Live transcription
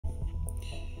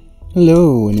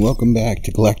Hello and welcome back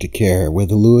to Galactic Care with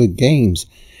Alua Games.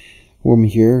 We're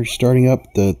here starting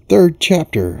up the third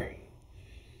chapter.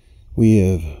 We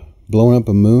have blown up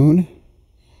a moon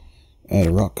at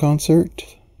a rock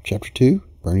concert, chapter 2,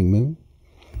 Burning Moon.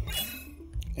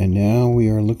 And now we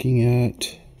are looking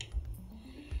at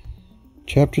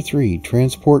chapter 3,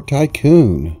 Transport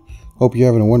Tycoon. Hope you're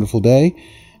having a wonderful day.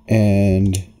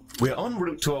 And we're en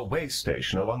route to a way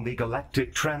station along the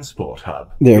Galactic Transport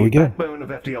Hub. There we go. The backbone of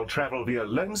FTL travel via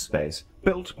loan space,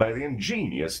 built by the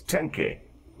ingenious Tenki.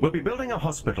 We'll be building a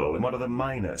hospital in one of the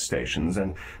minor stations,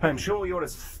 and I'm sure you're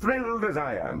as thrilled as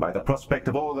I am by the prospect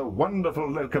of all the wonderful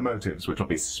locomotives which will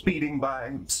be speeding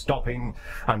by, stopping,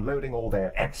 unloading all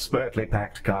their expertly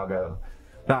packed cargo.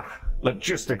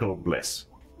 Logistical bliss.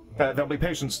 There'll be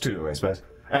patients too, I suppose.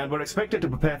 And we're expected to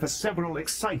prepare for several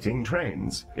exciting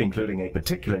trains, including a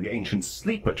particularly ancient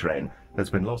sleeper train that's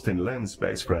been lost in loan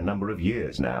space for a number of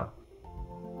years now.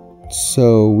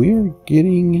 So we're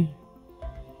getting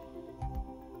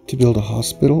to build a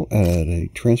hospital at a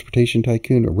transportation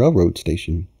tycoon, a railroad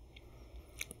station.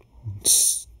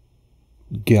 It's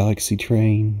Galaxy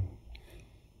train.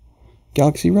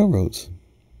 Galaxy railroads.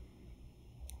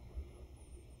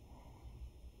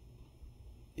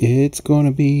 It's going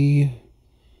to be...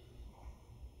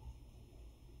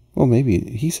 well, maybe,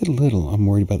 he said little. I'm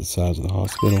worried about the size of the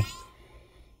hospital.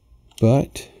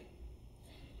 But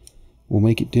we'll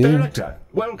make it do. Director,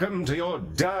 welcome to your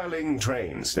darling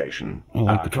train station.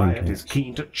 Our client is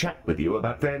keen to chat with you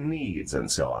about their needs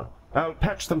and so on. I'll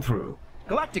patch them through.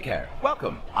 Galactic Air,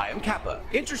 welcome. I am Kappa.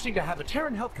 Interesting to have a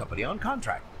Terran health company on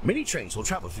contract. Many trains will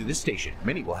travel through this station.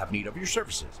 Many will have need of your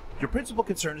services. Your principal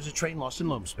concern is a train lost in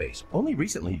loam space. Only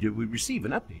recently did we receive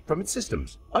an update from its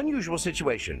systems. Unusual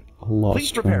situation.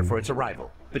 Please prepare for its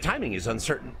arrival. The timing is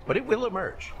uncertain, but it will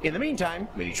emerge. In the meantime,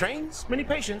 many trains, many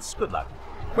patients. Good luck.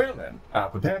 Well then,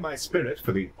 I'll prepare my spirit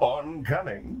for the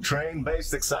oncoming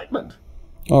train-based excitement.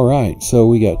 Alright, so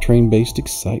we got train-based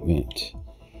excitement.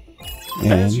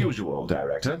 And as usual,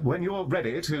 Director, when you're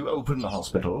ready to open the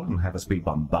hospital and have us be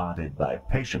bombarded by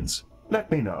patients, let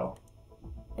me know.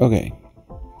 okay.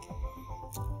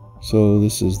 So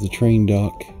this is the train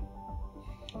dock.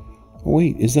 Oh,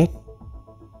 wait, is that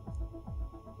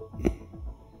the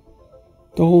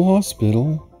whole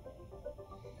hospital?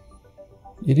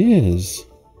 It is.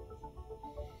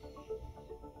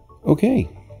 Okay.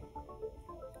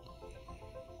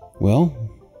 Well,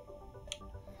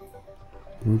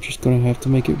 we're just going to have to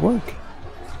make it work.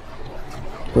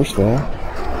 First of all,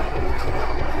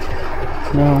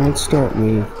 now let's start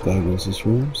with diagnosis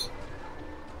rooms.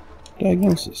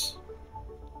 Diagnosis.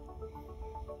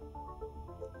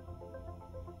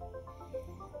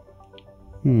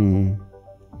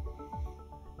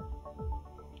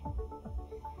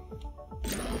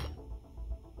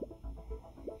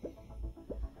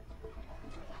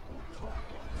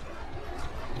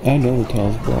 I know the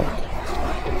tile's blocked.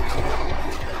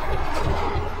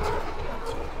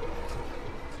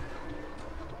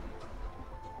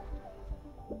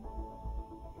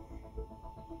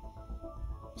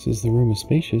 Says the room is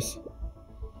spacious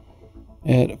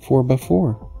at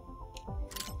 4x4.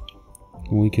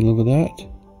 We can live with that.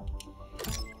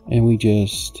 And we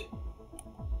just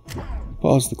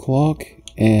pause the clock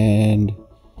and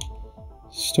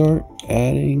start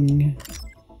adding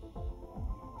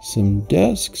some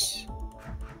desks.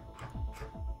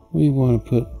 We want to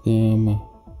put them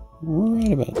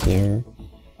right about there.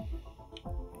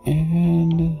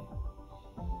 And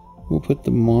we'll put the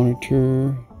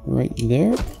monitor right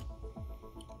there.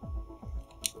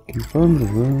 Confirm the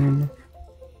room.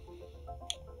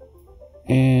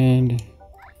 And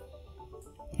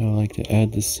I like to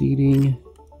add the seating.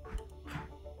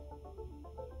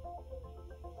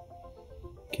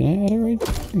 Can I add it right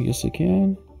there? Yes, I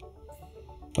can.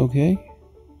 Okay.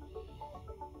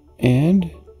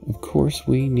 And of course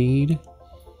we need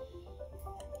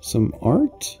some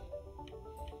art.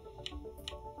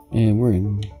 And we're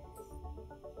in...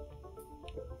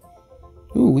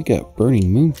 ooh, we got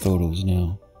Burning Moon photos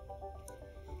now.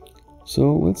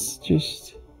 So let's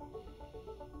just,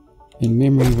 in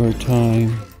memory of our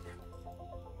time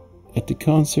at the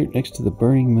concert next to the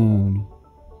Burning Moon.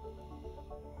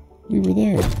 We were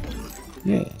there.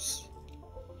 Yes.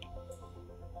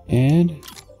 And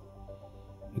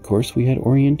of course we had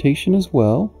orientation as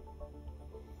well.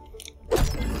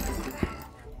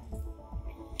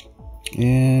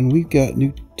 And we've got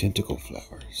new tentacle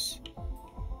flowers.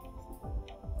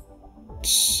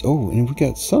 Oh, and we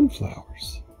got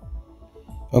sunflowers.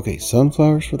 Okay,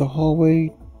 sunflowers for the hallway,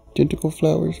 tentacle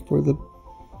flowers for the...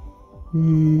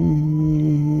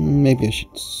 maybe I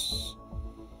should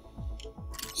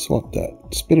swap that,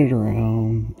 spin it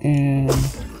around, and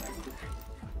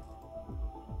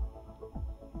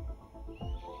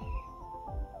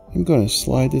I'm going to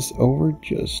slide this over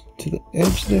just to the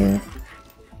edge there,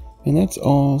 and that's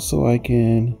all, so I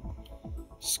can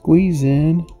squeeze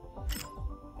in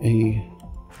a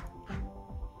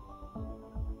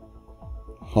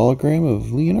hologram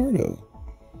of Leonardo.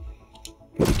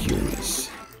 Pretty curious.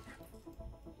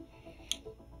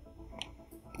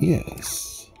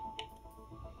 Yes.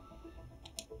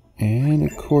 And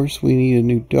of course we need a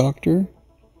new doctor.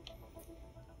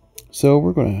 So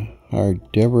we're going to hire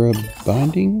Deborah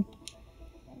Binding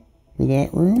for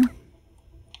that room.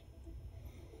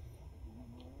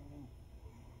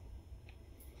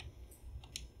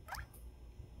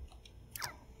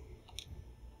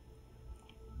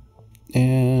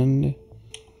 And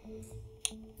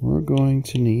we're going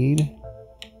to need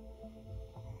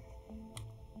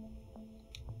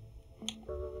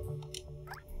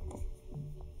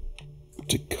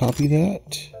to copy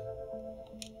that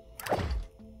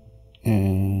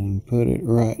and put it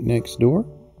right next door.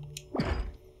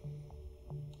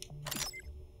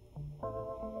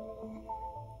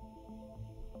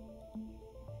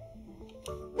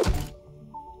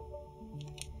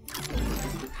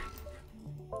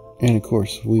 And of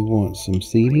course we want some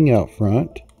seating out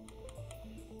front.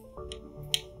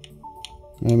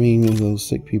 I mean, those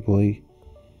sick people, they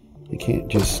can't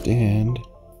just stand.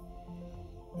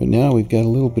 But now we've got a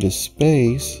little bit of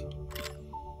space.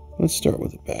 Let's start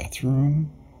with a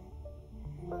bathroom.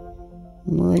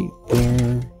 Right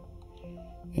there.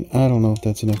 And I don't know if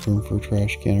that's enough room for a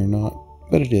trash can or not,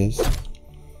 but it is.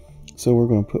 So we're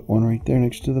going to put one right there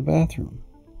next to the bathroom.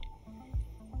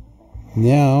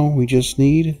 Now we just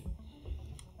need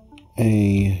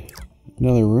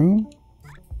another room.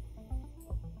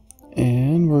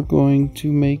 And we're going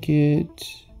to make it,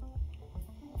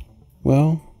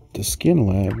 well, the skin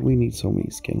lab. We need so many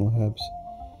skin labs.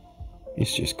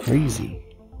 It's just crazy.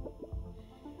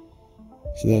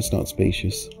 So that's not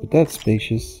spacious, but that's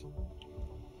spacious.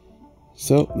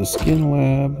 So the skin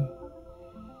lab,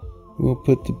 we'll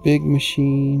put the big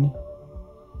machine.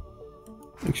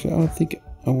 Actually, I don't think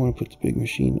I want to put the big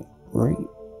machine right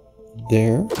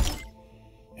there.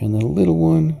 And the little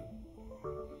one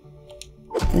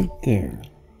right there.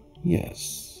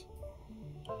 Yes.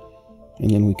 And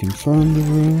then we confirm the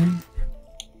room.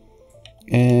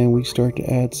 And we start to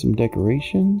add some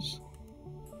decorations.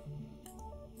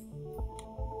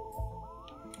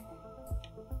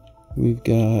 We've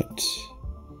got,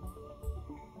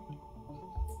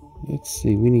 let's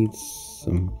see, we need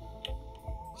some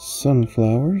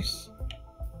sunflowers.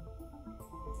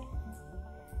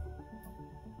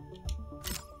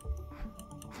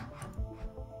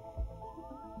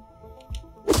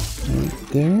 Right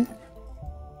there.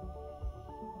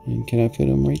 And can I fit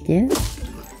them right there?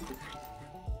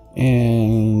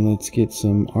 And let's get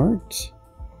some art.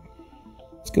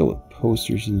 Let's go with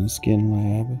posters in the skin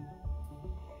lab.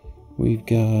 We've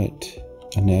got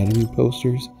anatomy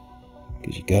posters,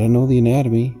 because you gotta know the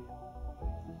anatomy.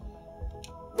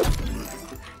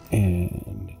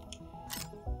 And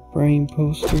brain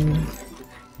poster.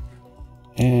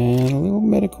 And a little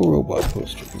medical robot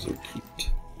poster, because they're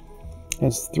cute.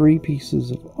 That's 3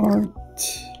 pieces of art.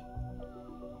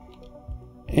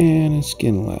 And a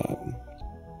skin lab.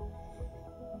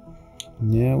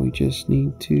 Now we just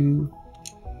need to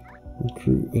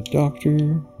recruit a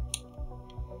doctor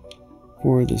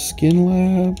for the skin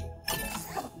lab.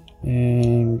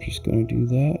 And we're just going to do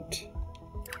that.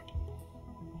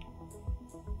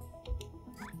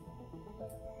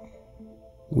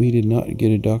 We did not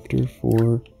get a doctor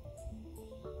for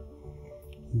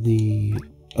the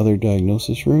other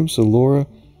diagnosis room. So Laura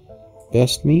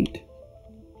Bestmeat,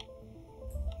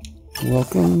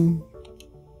 welcome.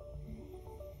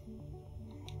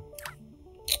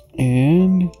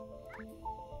 And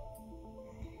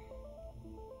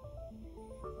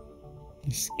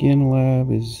the skin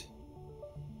lab is,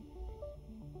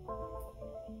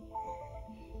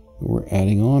 we're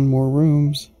adding on more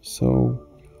rooms, so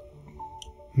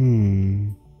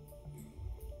you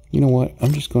know what,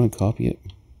 I'm just going to copy it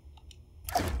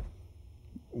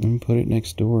and put it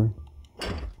next door.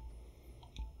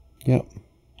 Yep.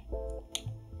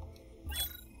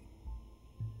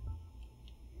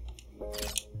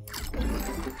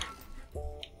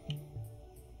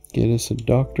 Get us a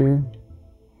doctor.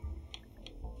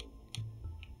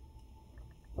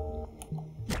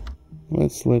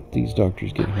 Let's let these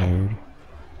doctors get hired.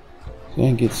 So I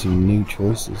can get some new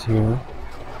choices here.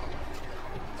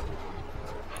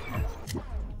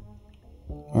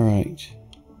 Alright.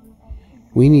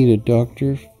 We need a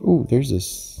doctor. Oh, there's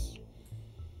this.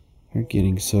 They're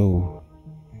getting so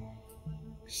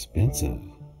expensive.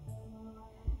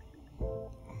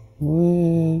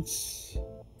 What's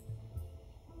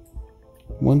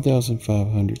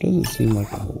 1,500? Doesn't seem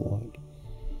like a whole lot.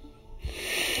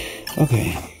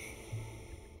 Okay.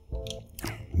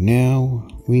 Now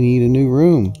we need a new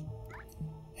room.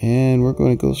 And we're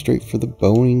going to go straight for the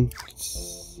boning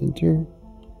center.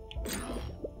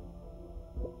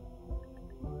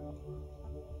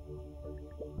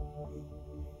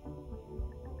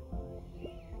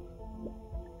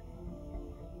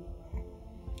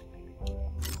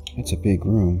 That's a big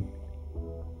room.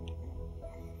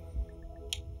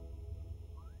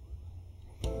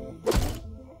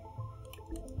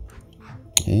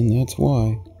 And that's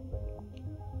why.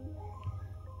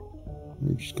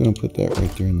 We're just going to put that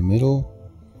right there in the middle.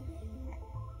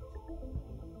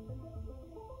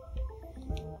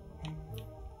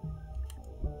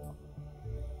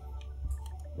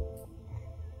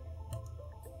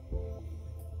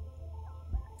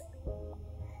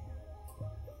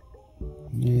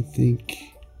 And I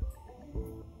think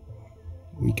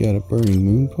we got a Burning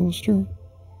Moon poster.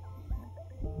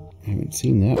 I haven't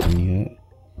seen that one yet.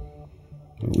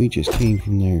 But we just came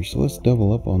from there, so let's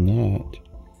double up on that.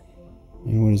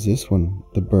 And what is this one?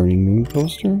 The Burning Moon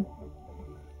poster?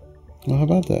 Well, how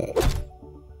about that?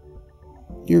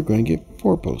 You're going to get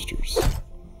 4 posters.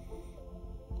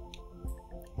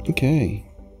 Okay.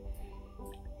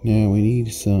 Now we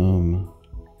need some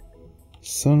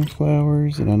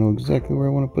sunflowers, and I know exactly where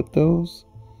I want to put those.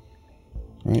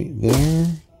 Right there.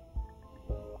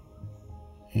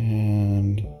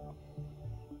 And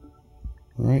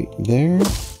right there.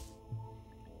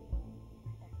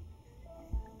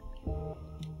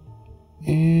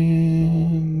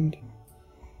 And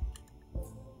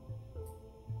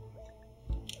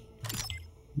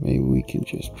maybe we can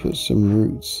just put some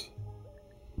roots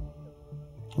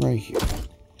right here.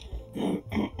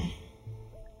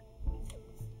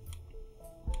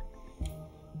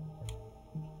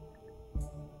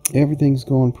 Everything's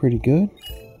going pretty good.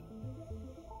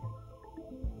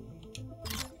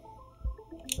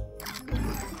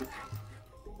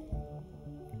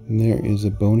 And there is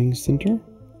a boning center.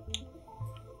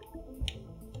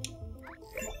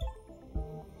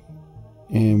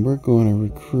 And we're going to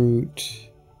recruit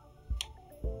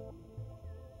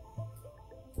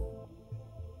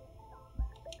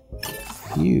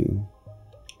you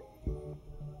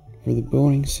for the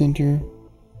boning center.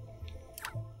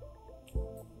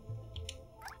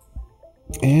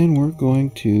 And we're going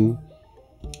to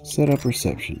set up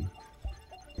reception.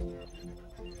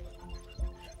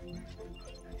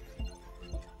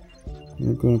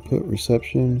 We're going to put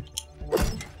reception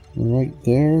right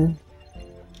there.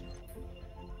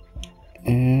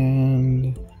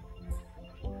 And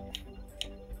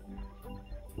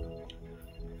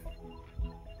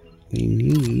they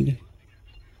need,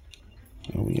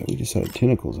 oh yeah, we just had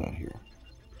tentacles out here.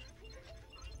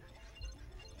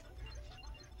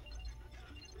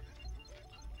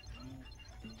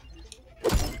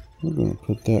 We're going to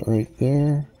put that right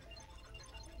there,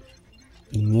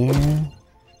 and there.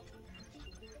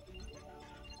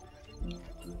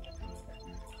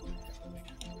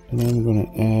 And I'm going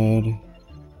to add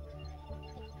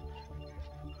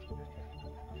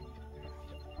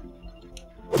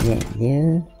that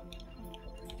there,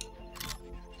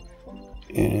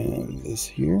 and this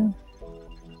here.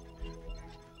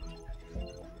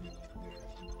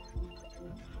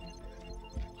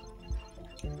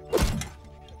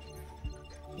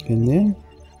 And then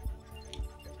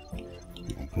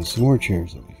put some more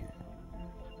chairs over here.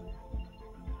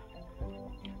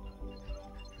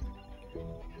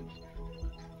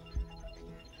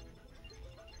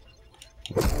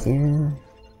 Right there.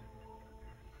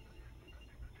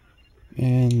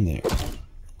 And there.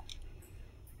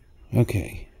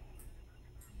 Okay.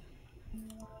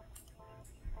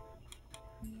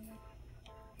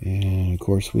 And of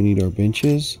course we need our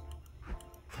benches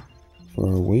for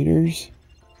our waiters.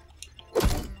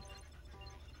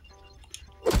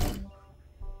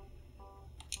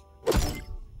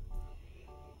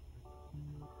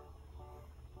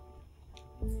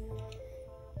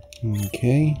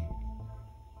 Okay.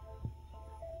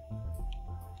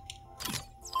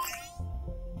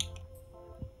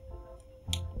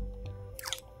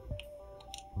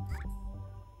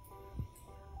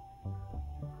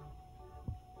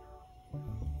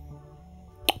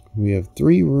 We have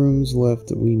 3 rooms left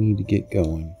that we need to get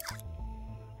going.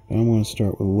 I'm going to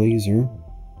start with laser.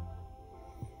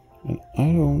 And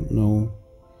I don't know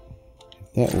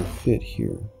if that will fit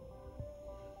here.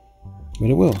 But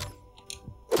it will.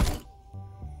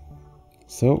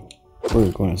 So,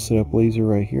 we're going to set up laser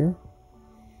right here.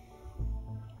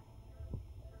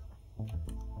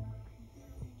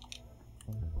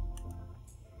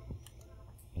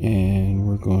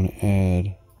 going to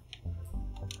add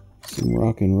some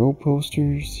rock and roll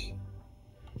posters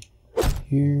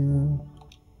here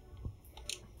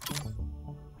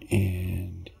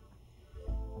and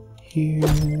here.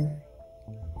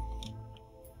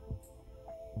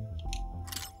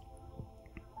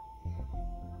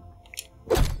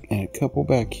 And a couple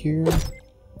back here.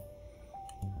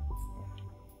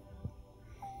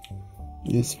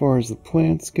 As far as the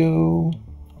plants go,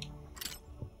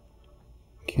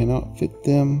 cannot fit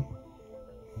them.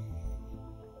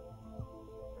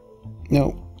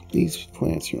 No, these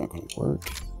plants are not going to work,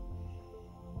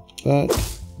 but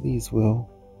these will.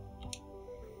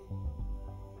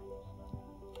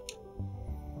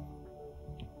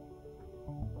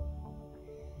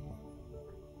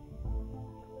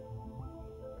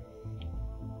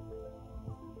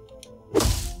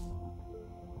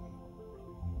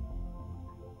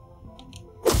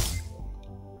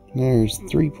 There's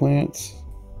 3 plants.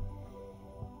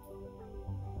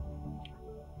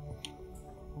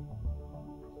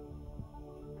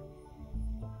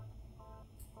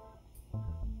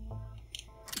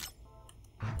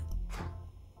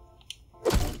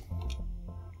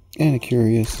 And a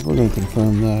curious. We're going to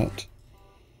confirm that.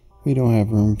 We don't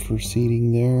have room for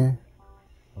seating there.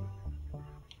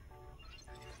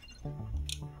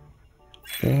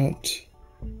 But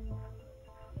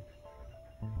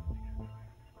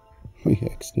we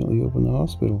accidentally opened the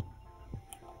hospital.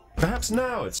 Perhaps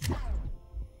now it's...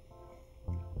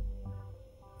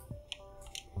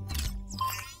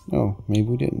 Oh, maybe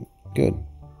we didn't. Good.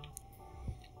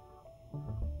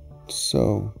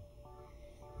 So,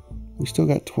 we still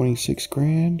got 26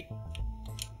 grand.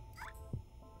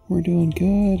 We're doing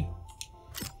good.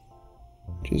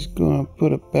 Just gonna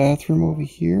put a bathroom over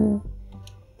here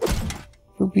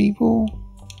for people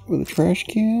with a trash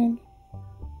can.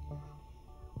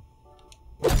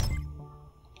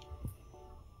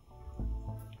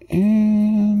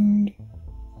 And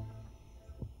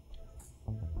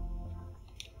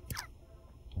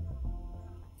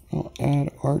I'll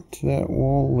add art to that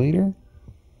wall later.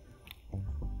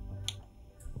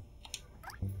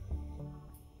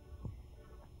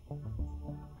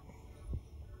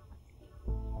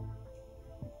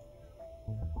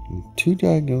 And 2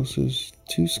 diagnoses,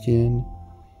 2 skin,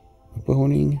 a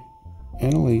boning,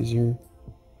 and a laser.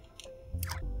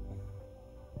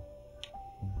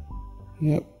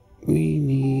 Yep, we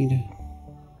need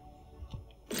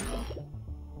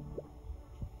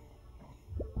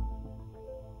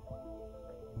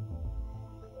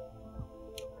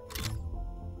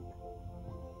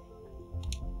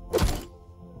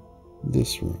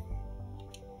this room.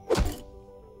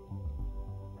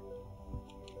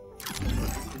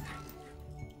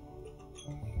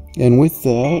 And with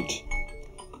that,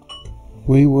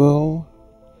 we will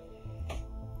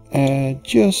add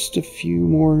just a few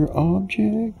more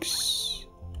objects.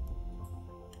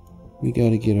 We got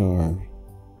to get our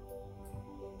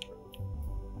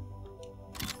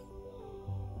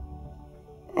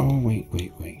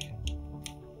wait.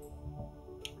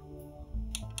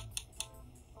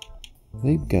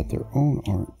 They've got their own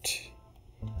art.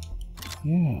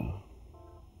 Yeah.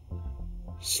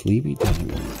 Sleepy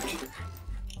Time art.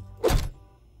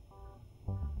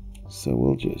 So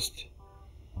we'll just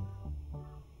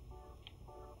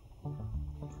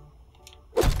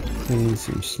put in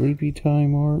some Sleepy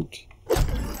Time art.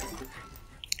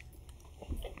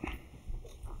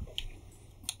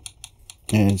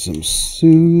 And some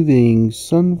soothing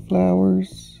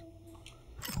sunflowers.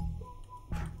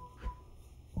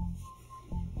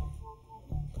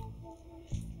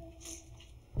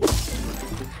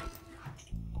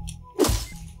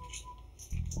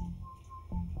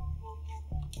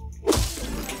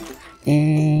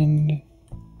 And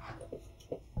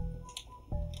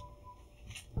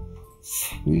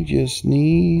we just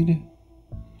need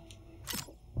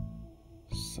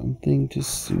something to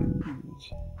soothe.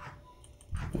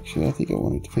 Actually, I think I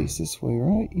want it to face this way,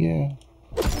 right? Yeah.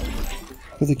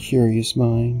 For the curious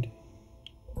mind.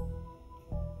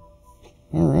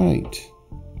 Alright.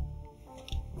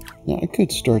 Now, I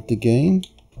could start the game,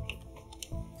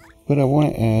 but I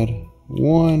want to add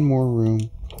one more room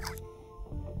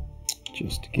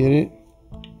just to get it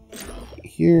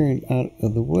here and out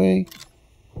of the way.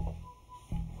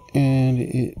 And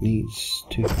it needs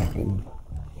to happen.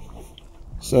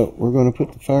 So, we're going to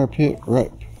put the fire pit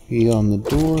right on the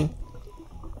door.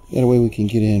 That way we can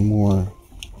get in more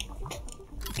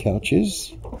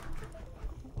couches.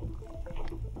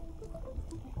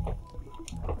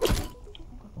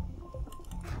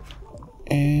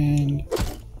 And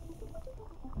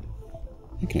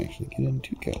I can actually get in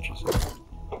 2 couches.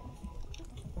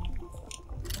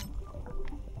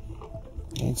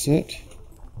 That's it.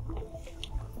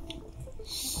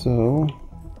 So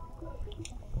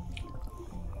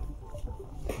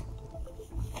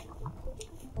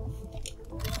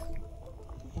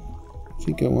I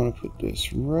think I want to put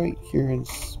this right here and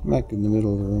smack in the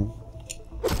middle of the room.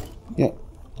 Yep,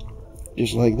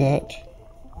 just like that.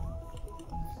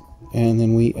 And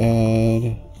then we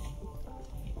add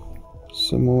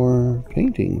some more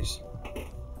paintings.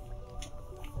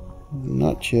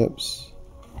 Not chips.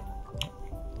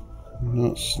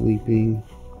 Not sleeping.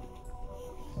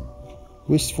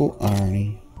 Wistful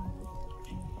irony.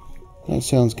 That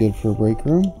sounds good for a break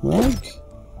room, right?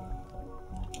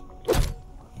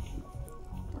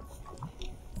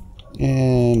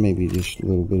 And maybe just a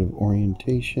little bit of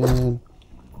orientation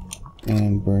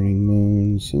and burning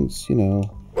moon, since, you know,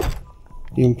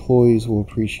 the employees will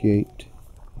appreciate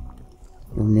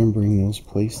remembering those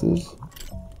places.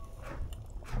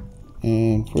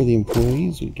 And for the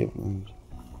employees, we give them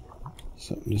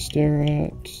something to stare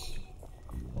at.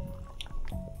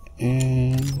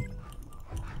 And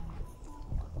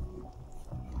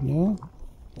no,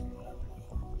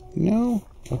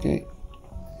 okay,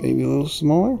 maybe a little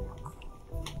smaller.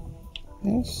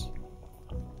 Yes.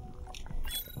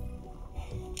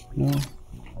 No.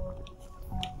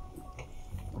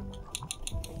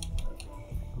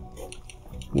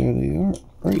 There they are,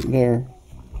 right there.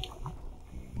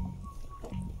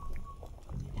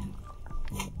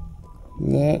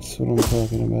 That's what I'm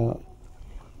talking about.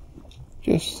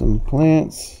 Just some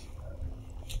plants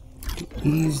to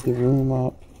ease the room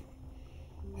up.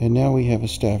 And now we have a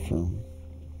staff room.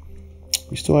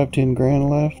 We still have 10 grand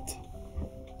left.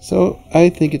 So I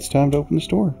think it's time to open the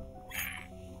store.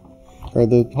 Or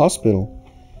the hospital.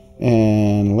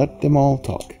 And let them all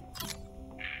talk.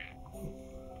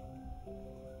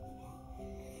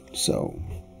 So,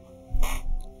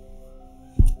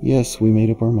 yes, we made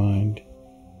up our mind.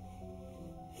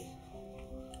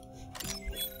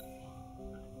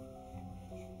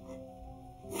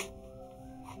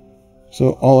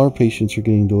 So all our patients are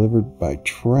getting delivered by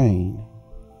train.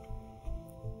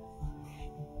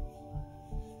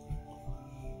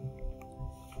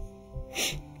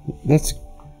 That's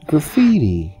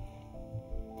graffiti.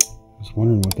 I was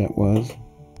wondering what that was.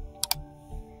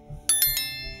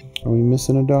 Are we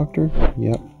missing a doctor?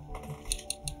 Yep.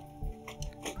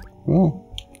 Well,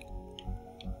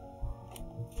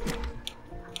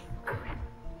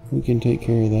 we can take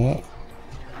care of that.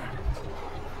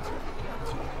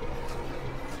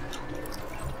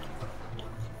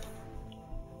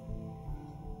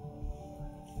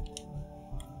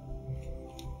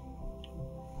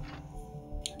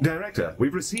 Director,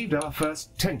 we've received our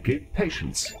first Tenki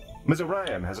patients. Ms.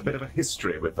 Orion has a bit of a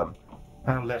history with them.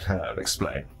 I'll let her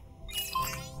explain.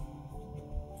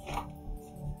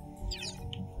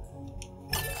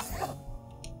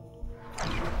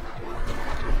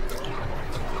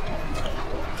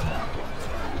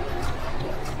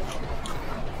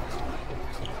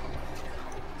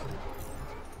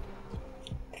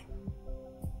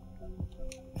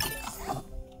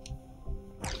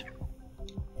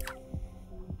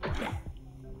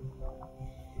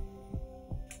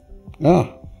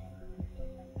 Ah,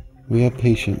 we have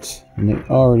patients, and they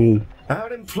already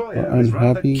Our employer are is rather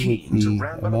unhappy keen with to the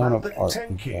ramble amount about of the art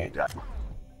Tenki. we've got.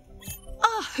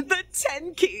 Ah, the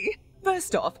Tenki!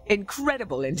 First off,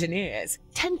 incredible engineers.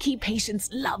 Tenki patients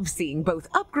love seeing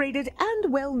both upgraded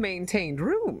and well-maintained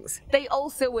rooms. They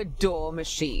also adore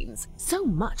machines, so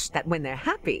much that when they're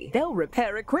happy, they'll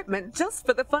repair equipment just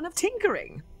for the fun of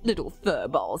tinkering. Little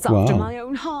furballs after Wow. my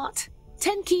own heart.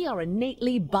 Tenki are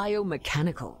innately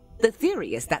biomechanical. The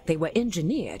theory is that they were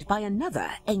engineered by another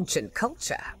ancient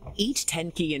culture. Each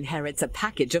Tenki inherits a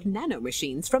package of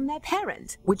nanomachines from their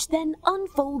parent, which then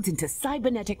unfolds into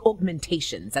cybernetic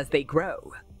augmentations as they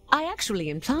grow. I actually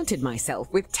implanted myself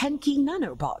with Tenki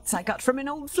nanobots I got from an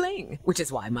old fling, which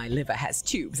is why my liver has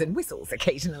tubes and whistles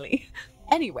occasionally.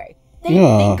 Anyway, they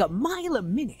think a mile a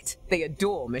minute, they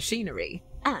adore machinery,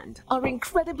 and are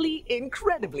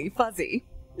incredibly fuzzy.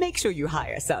 Make sure you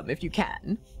hire some if you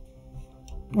can.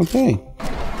 Okay.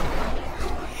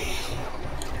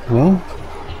 Well,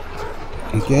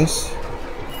 I guess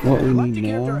what we need Galactic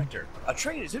Air now. Director, a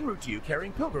train is en route to you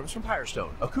carrying pilgrims from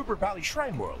Firestone, a Cooper Valley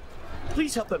shrine world.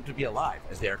 Please help them to be alive,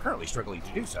 as they are currently struggling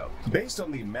to do so. Based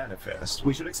on the manifest,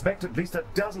 we should expect at least a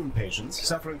dozen patients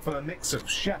suffering from a mix of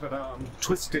shattered arm,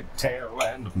 twisted tail,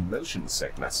 and motion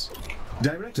sickness.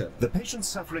 Director, the patients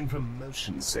suffering from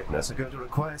motion sickness are going to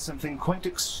require something quite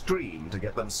extreme to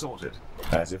get them sorted.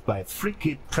 As if by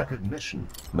freaky precognition,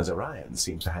 Ms. Orion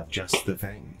seems to have just the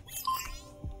thing.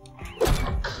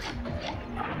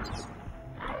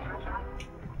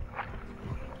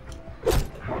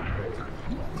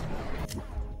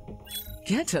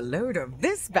 Get a load of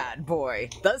this bad boy,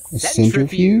 the A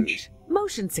centrifuge.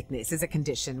 Motion sickness is a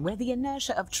condition where the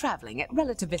inertia of traveling at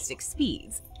relativistic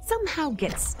speeds somehow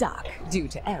gets stuck due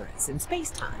to errors in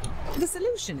space-time. The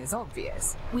solution is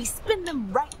obvious. We spin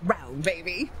them right round,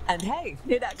 baby. And hey,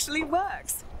 it actually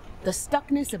works. The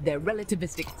stuckness of their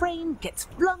relativistic frame gets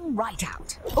flung right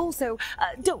out. Also,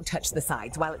 don't touch the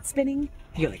sides while it's spinning.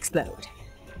 You'll explode.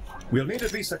 We'll need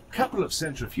at least a couple of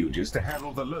centrifuges to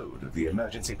handle the load of the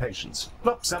emergency patients.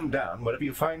 Plop some down wherever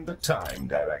you find the time,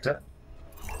 Director.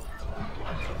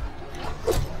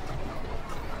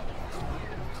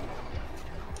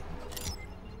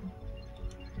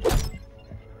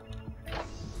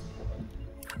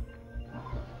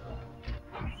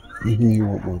 You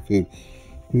want more food?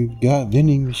 We've got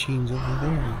vending machines over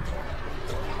there.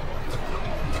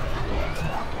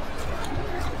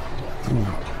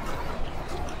 Right.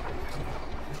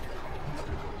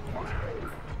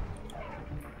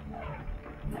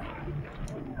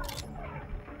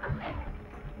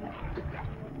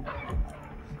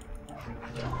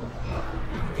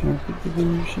 Can I put the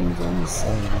vending machines on the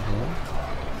side of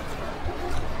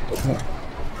the door?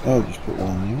 I'll just put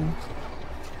one there.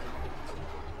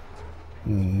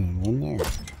 And one there.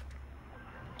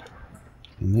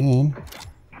 And then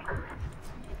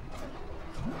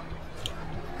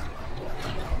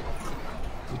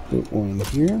put one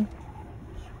here.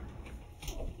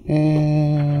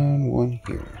 And one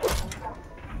here.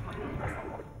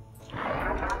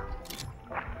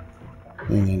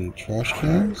 And any trash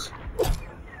cans.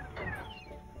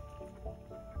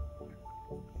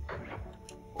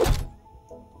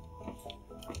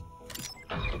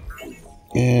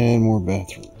 And more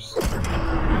bathrooms.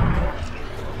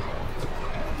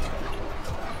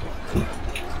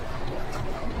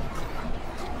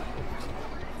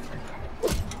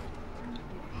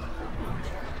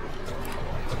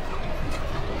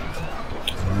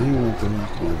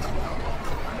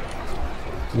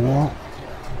 Well,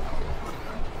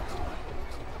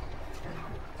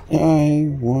 I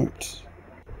want.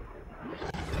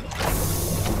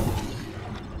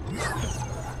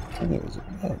 Oh, that was a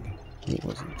bug. It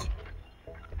wasn't.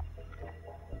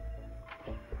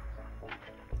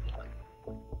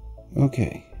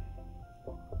 Okay.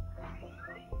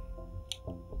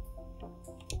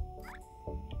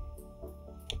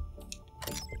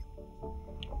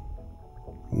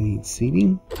 We need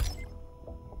seating.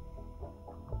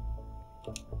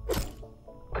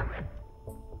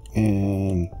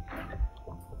 And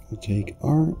we'll take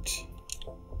art.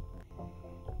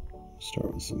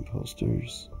 Start with some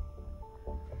posters.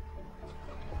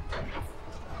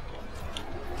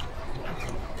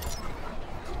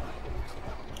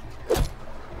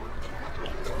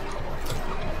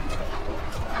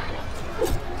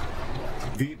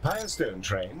 The Pilestone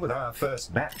train with our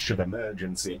first batch of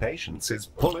emergency patients is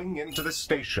pulling into the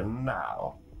station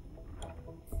now.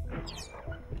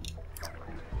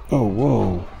 Oh,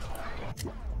 whoa.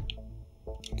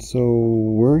 So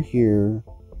we're here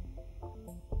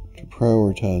to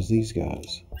prioritize these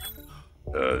guys.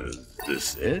 Is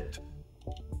this it?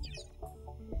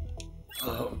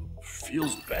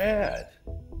 Feels bad.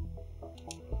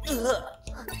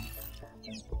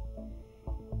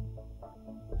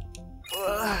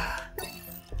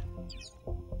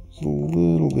 It's a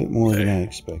little bit more than I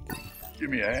expected. Give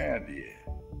me a hand here.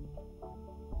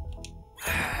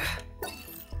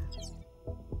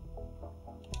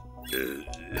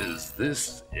 Is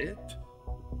this it?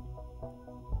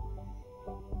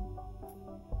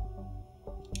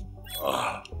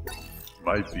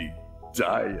 Might be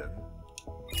dying.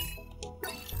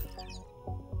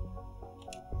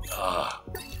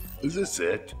 Is this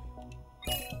it?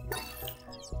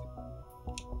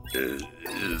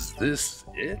 Is this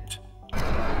it?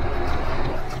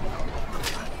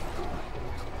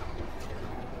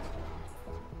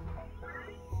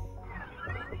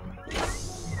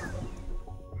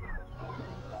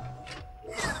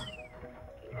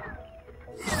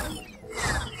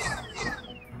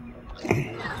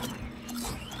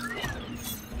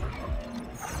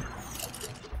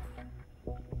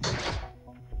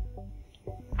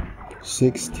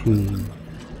 16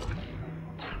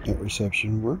 at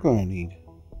reception. We're going to need.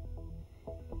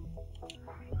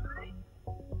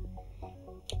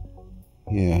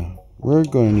 Yeah, we're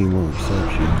going to need more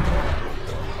reception.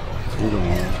 We're going to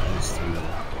have this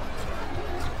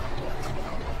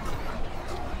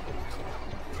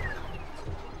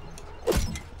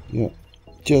through. Yep,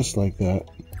 just like that.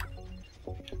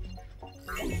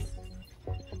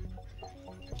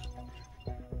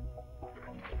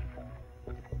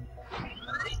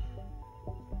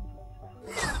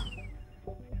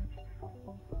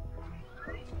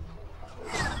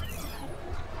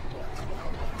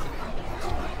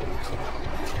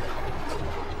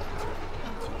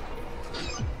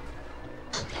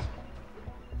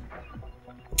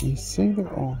 They say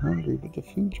they're all hungry, but the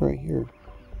food's right here.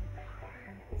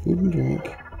 Food and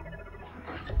drink.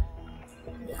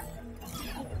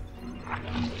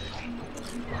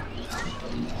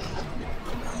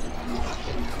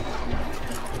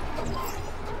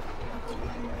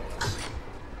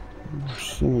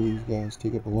 Some of these guys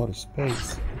take up a lot of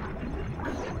space.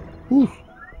 Whew.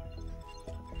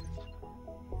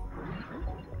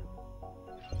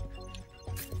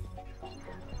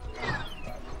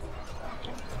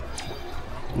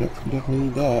 Yep, definitely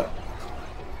need that.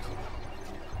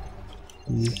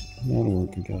 That'll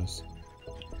work, I guess.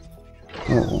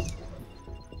 Oh,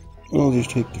 I'll just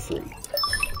take the free.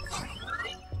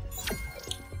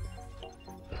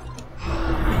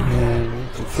 And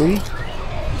with the free,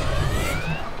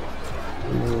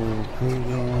 we'll put it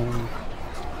down.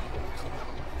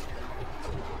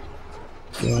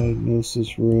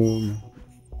 Diagnosis room,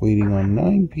 waiting on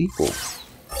 9 people.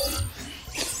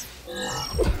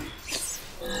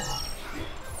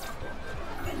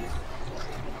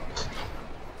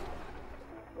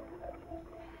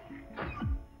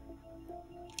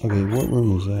 Okay, what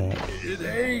room is that? It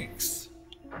aches.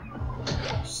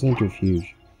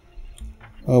 Centrifuge.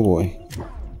 Oh boy.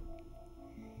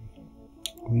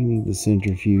 We need the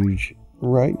centrifuge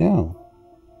right now.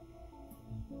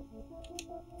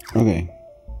 Okay.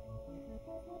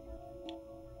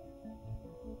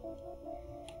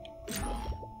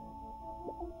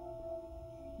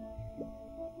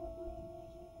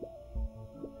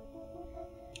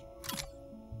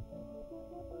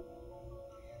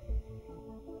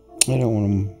 I don't want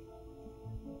them.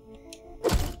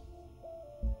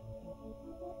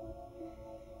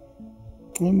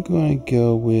 I'm going to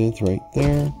go with right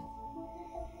there.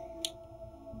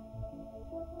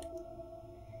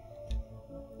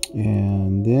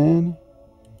 And then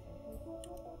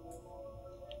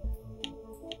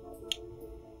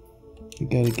we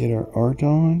got to get our art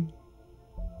on.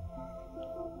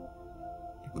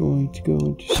 We're going to go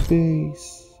into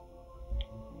space.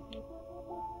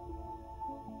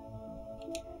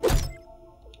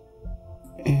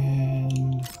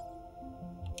 And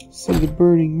see the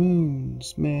burning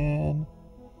moons, man.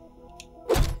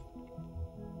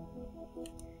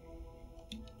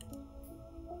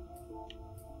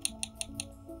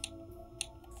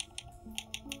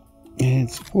 And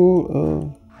it's full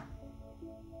of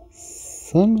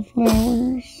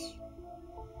sunflowers.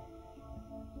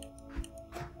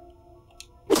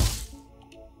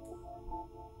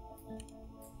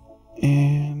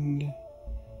 And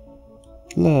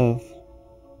love.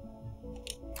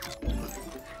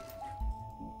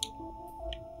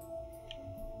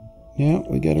 Yeah,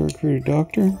 we gotta recruit a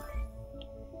doctor.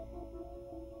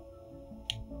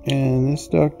 And this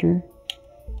doctor,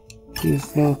 he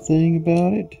doesn't know a thing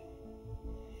about it.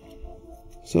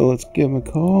 So let's give him a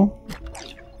call.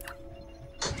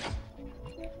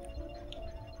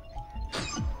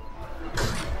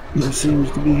 He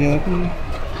seems to be happy.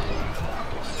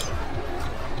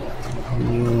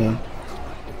 Yeah.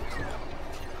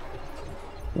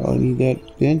 Probably need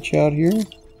that bench out here.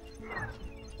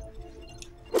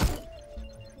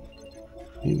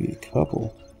 Maybe a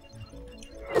couple.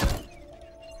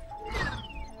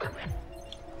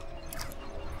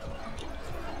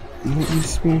 Let me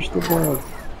smash the bug.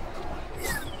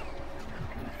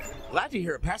 Glad to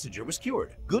hear a passenger was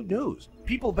cured. Good news.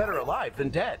 People better alive than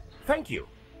dead. Thank you.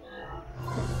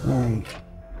 Alright.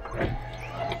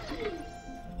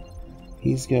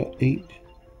 He's got 8.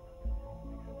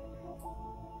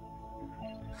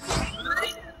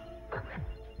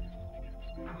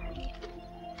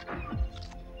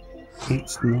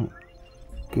 It's not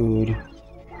good.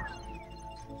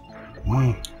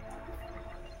 Wow.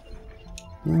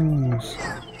 Yes.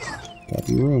 Gotta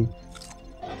be room.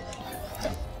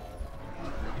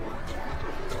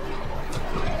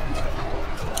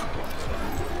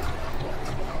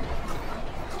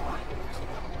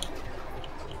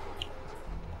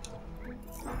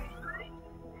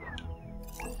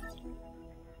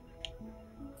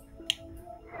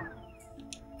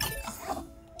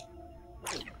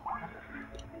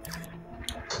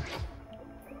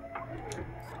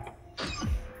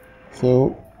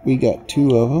 So we got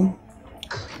 2 of them.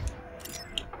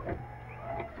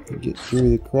 To get through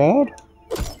the crowd.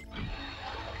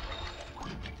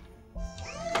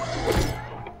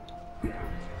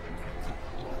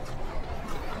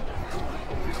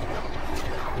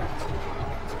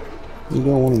 We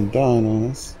don't want them dying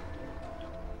on us.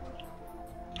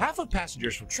 Half of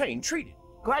passengers from train treated.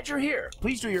 Glad you're here.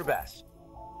 Please do your best.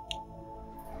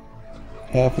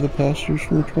 Half of the passengers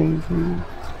from the train treated.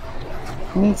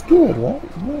 Well, that's good, right?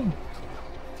 Yeah.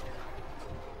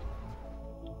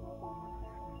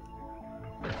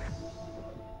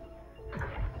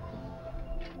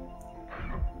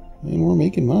 we're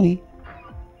making money.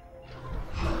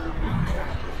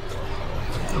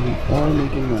 We are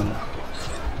making money.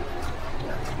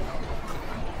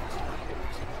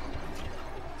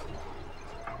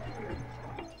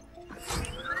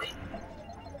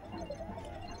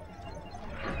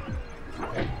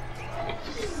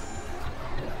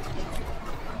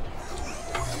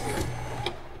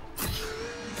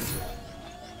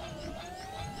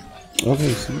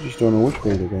 Okay, so you just don't know which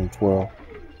way they're going to twirl.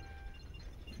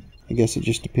 I guess it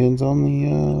just depends on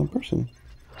the person.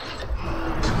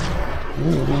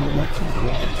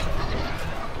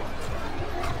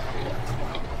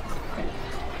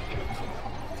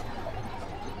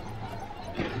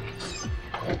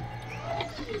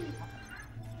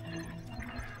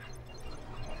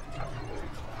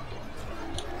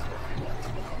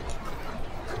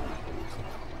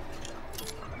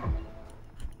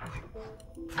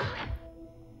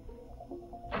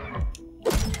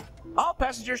 All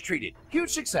passengers treated. Huge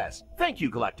success. Thank you,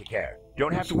 Galactic Air.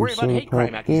 Don't have to Some worry about soda hate crime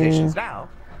pop accusations there. now.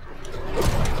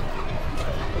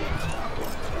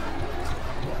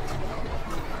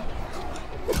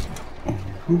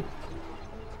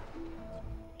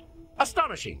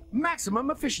 Astonishing.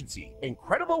 Maximum efficiency.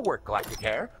 Incredible work, Galactic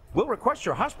Air. We'll request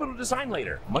your hospital design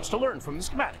later. Much to learn from the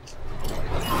schematics.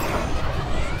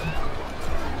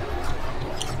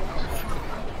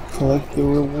 Collect the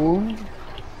reward.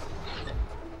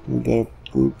 We got a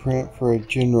blueprint for a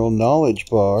general knowledge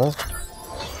bar,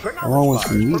 along with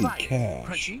some needed cash.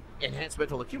 Crunchy, enhanced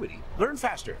mental acuity. Learn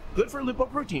faster. Good for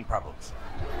lipoprotein problems.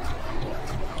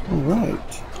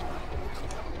 Alright.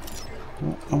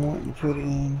 What I'm wanting to put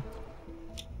in.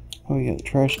 Oh yeah, the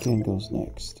trash can goes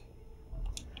next.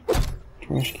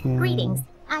 Trash can. Greetings.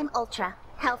 I'm Ultra,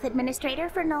 Health Administrator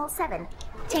for Null 7,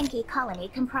 Tanky colony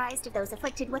comprised of those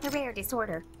afflicted with a rare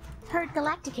disorder. Heard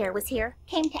Galacticare was here,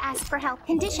 came to ask for help.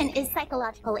 Condition is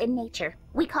psychological in nature.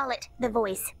 We call it the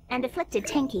voice, and afflicted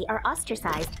Tanky are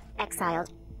ostracized,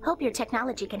 exiled. Hope your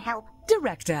technology can help.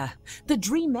 Director, the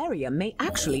Dreamarium may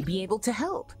actually be able to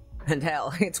help. And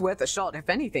hell, it's worth a shot if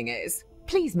anything is.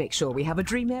 Please make sure we have a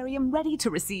Dreamarium ready to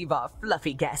receive our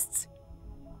fluffy guests.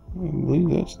 I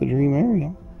believe that's the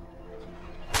Dreamarium.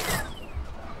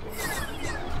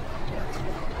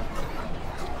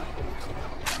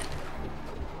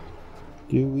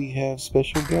 Do we have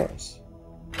special guests?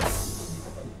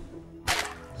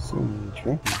 So many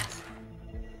trains.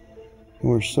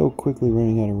 We're so quickly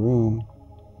running out of room.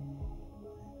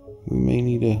 We may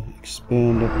need to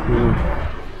expand up here.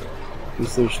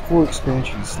 Because there's 4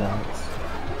 expansion slots.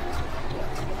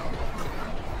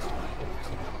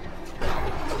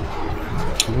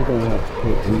 We're going to have to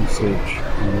put research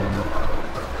and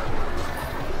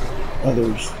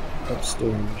others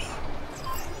upstairs.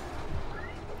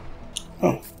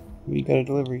 Oh, we got a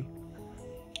delivery.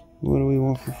 What do we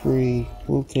want for free?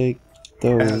 We'll take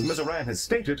those. As Ms. Orion has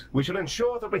stated, we shall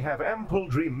ensure that we have ample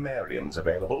Dreamariums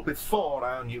available before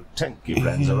our new Tanky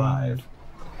friends arrive.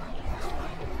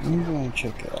 I'm going to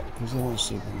check out, because I want to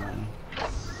save the money.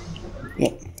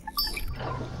 Yep.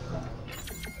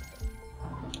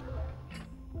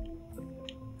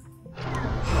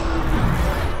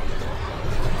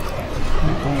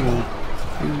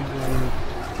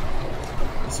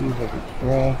 Let's see if I can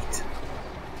craft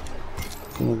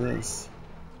some of this.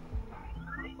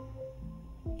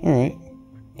 Alright,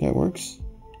 that works.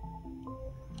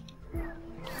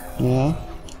 Now,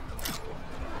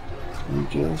 we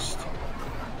just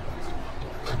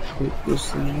put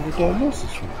this in the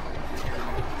diagnosis room.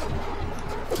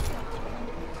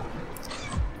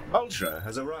 Ultra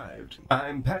has arrived.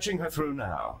 I'm patching her through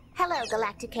now. Hello,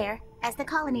 Galacticare. As the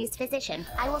colony's physician,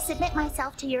 I will submit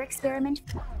myself to your experiment.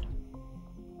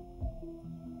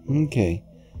 Okay.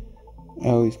 I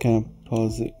always kind of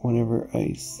pause it whenever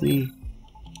I see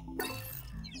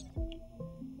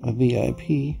a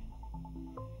VIP.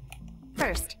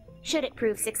 First, should it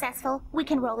prove successful, we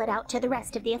can roll it out to the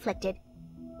rest of the afflicted.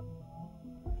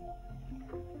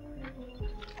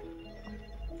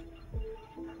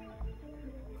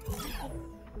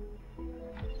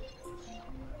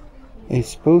 I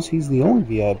suppose he's the only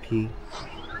VIP.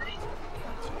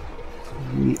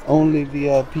 The only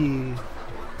VIP.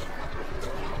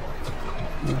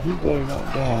 Well, he better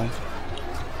not die.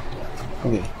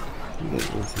 Okay,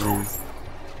 that was his.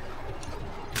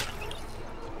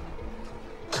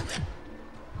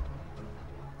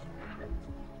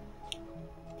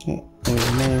 Yeah, there's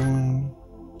another one.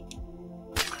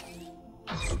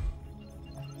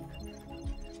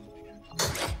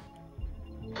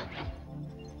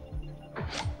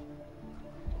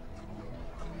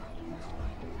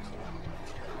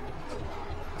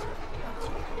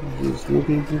 Just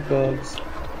looking for bugs.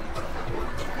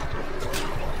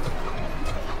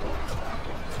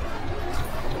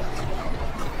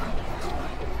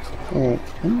 got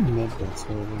how many medbeds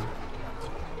are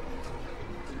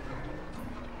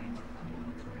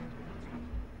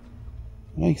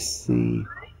there? I see.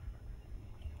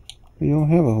 We don't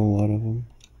have a whole lot of them.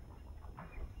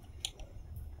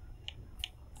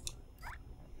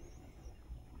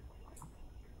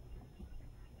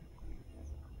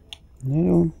 I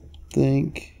don't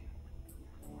think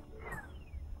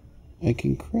I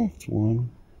can craft one.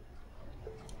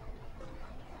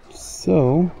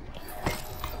 So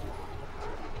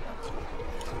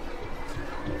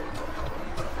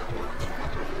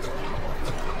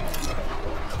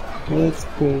let's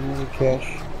put another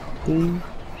cache thing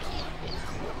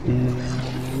and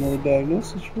another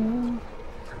diagnosis room.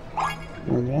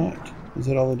 Or not. Is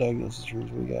that all the diagnosis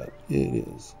rooms we got? It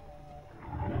is.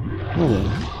 Hold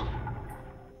on.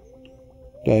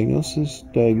 Diagnosis,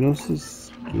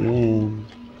 scan.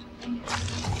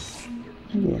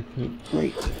 Okay,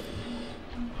 great.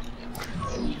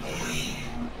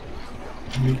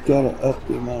 We've got to up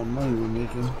the amount of money we're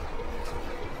making.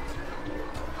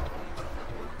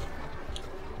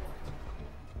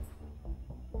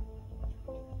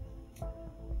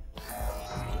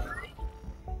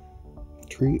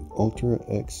 Treat Ultra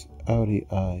X Audi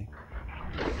Eye.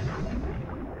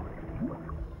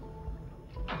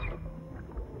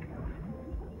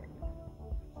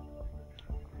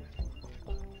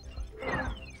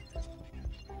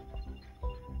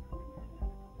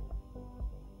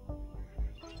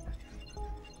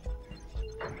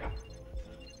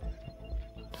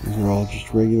 These are all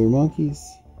just regular monkeys.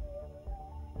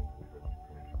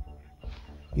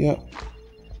 Yep.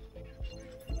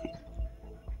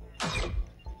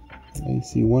 I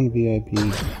see one VIP.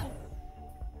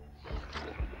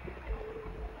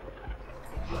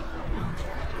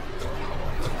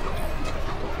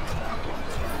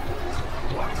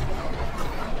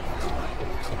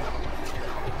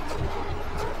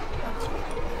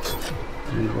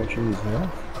 Are you watching his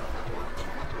health?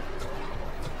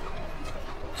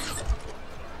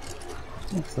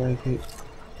 Looks like it.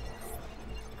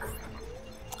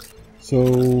 So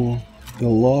the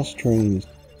lost train is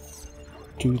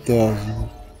 2,000.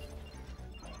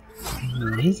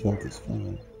 His health is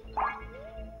fine.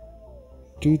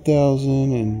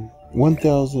 2,000 and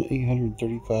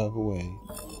 1,835 away.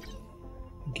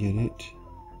 Get it.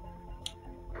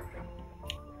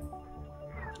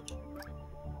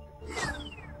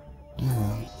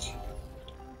 Alright.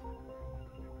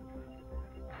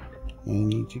 I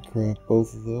need to craft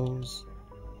both of those.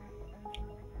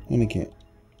 And I can't.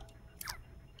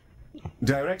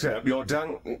 Director, your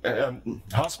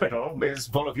hospital is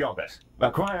full of yogurt.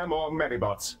 Acquire more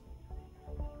Medibots.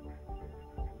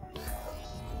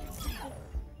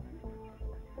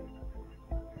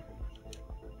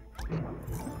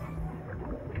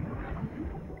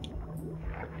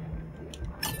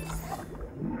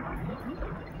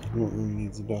 What room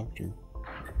needs a doctor?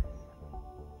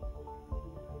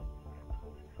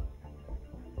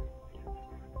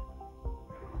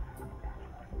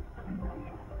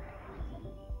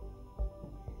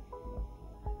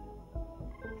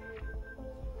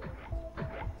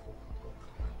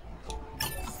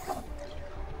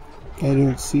 I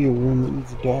don't see a room that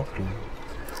needs a doctor.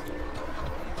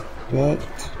 But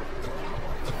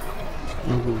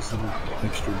maybe there's an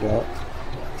extra doc.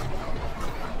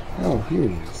 Oh, here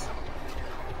it is.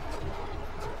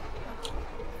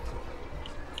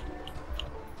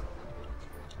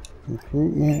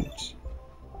 Recruitment.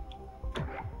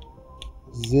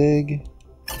 Zig.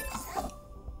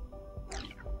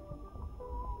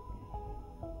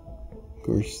 Of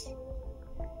course,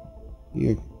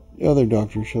 the other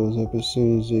doctor shows up as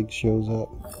soon as Zig shows up.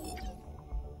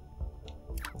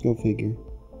 Go figure.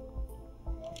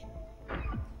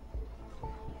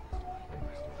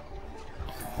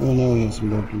 Well, now we have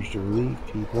some doctors to relieve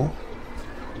people.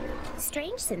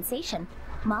 Strange sensation.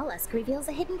 Mollusk reveals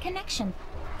a hidden connection.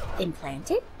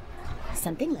 Implanted?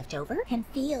 Something left over? Can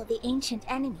feel the ancient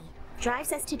enemy.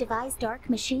 Drives us to devise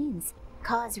dark machines.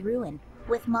 Cause ruin.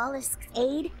 With Mollusk's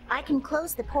aid, I can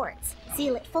close the ports.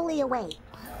 Seal it fully away.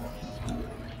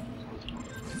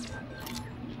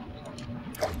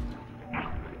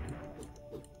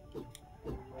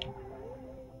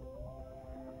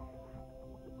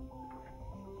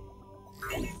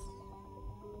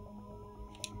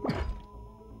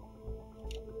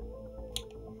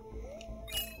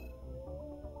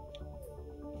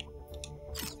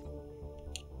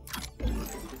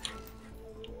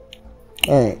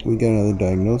 Alright, we got another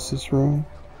diagnosis room.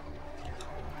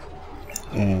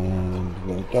 And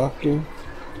we got a doctor.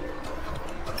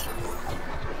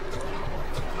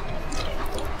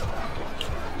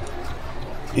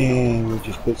 And we'll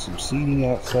just put some seating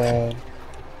outside.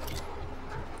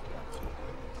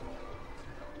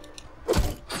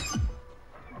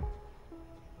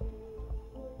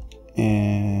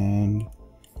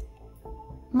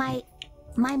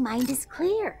 mind is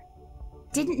clear.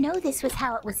 Didn't know this was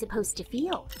how it was supposed to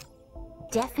feel.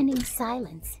 Deafening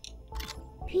silence.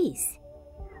 Peace.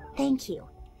 Thank you.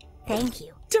 Thank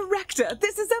you. Director,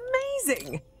 this is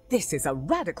amazing! This is a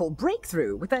radical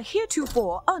breakthrough with a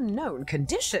heretofore unknown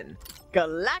condition.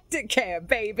 Galactic Care,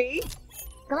 baby!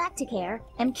 Galacticare,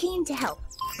 am keen to help.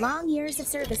 Long years of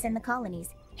service in the colonies.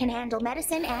 Can handle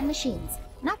medicine and machines.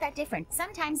 Not that different,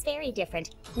 sometimes very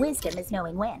different. Wisdom is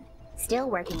knowing when. Still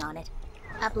working on it.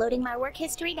 Uploading my work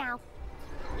history now.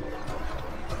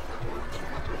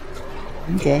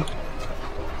 Okay.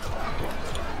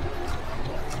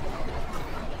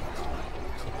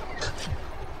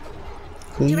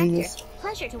 Cleanliness. Director,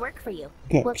 pleasure to work for you.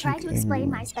 Yeah, We'll try to keep explain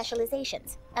my everyone.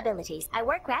 specializations, abilities. I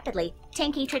work rapidly.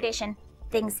 Tanky tradition.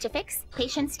 Things to fix,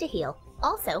 patients to heal.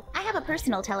 Also, I have a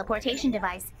personal teleportation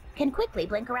device. Can quickly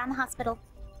blink around the hospital.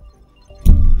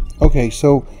 Okay,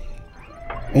 so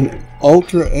an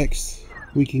Ultra X,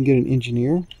 we can get an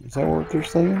engineer. Is that what they're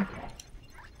saying?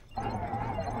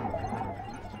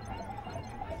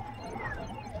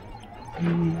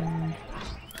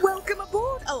 Welcome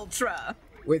aboard, Ultra!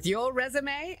 With your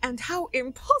resume and how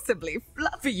impossibly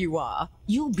fluffy you are,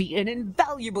 you'll be an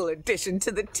invaluable addition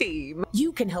to the team.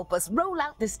 You can help us roll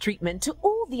out this treatment to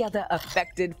all the other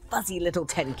affected fuzzy little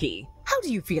Tenki. How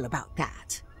do you feel about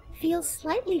that? Feels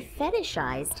slightly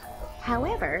fetishized.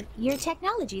 However, your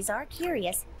technologies are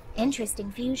curious.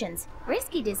 Interesting fusions.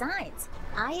 Risky designs.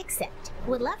 I accept.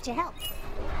 Would love to help.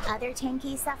 Other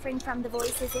Tenki suffering from the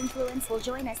Voice's influence will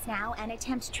join us now and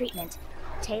attempt treatment.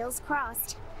 Tails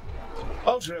crossed.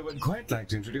 Ultra would quite like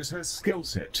to introduce her skill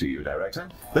set to you, Director.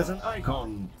 There's an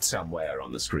icon somewhere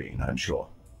on the screen, I'm sure.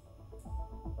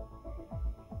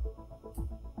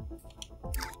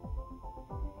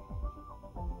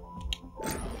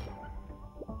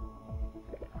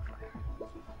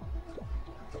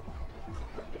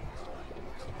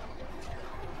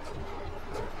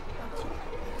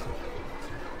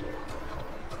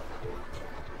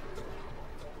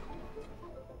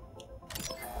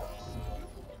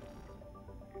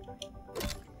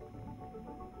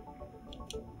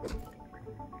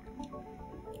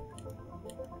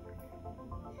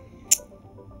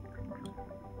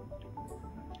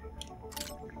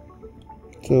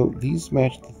 So these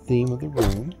match the theme of the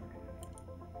room.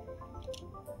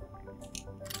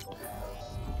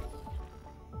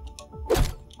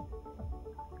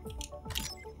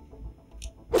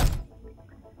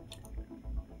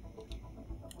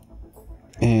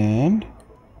 And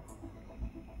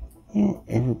I don't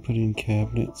ever put in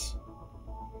cabinets.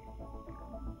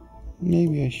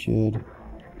 Maybe I should.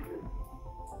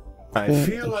 I Yeah,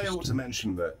 feel I ought to interesting.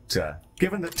 mention that,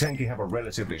 given that Tenki have a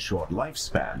relatively short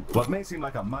lifespan, what may seem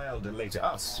like a mild delay to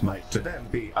us might to them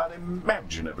be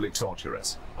unimaginably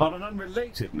torturous. On an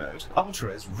unrelated note,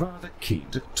 Ultra is rather keen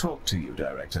to talk to you,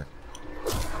 Director.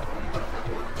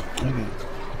 Okay.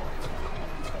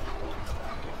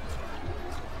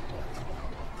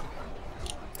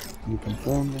 You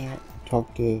confirm that.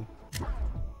 Talk to.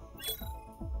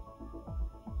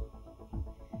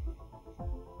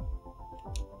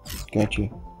 Gotcha.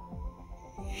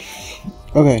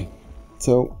 Okay,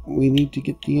 so we need to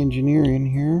get the engineer in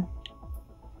here.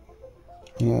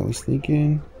 And I was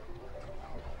thinking.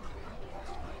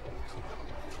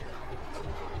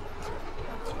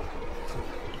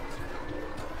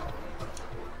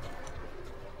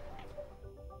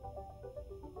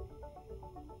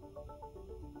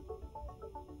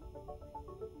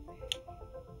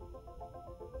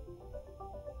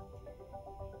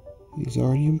 He's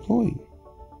already employed.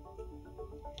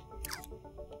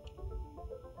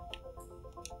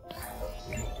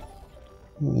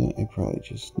 Well, then I probably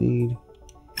just need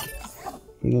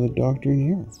another doctor in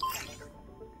here.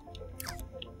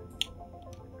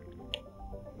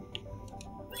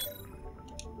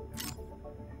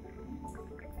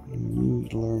 You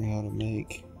need to learn how to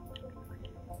make.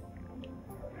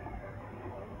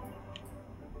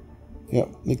 Yep,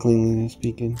 the cleanliness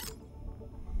beacon.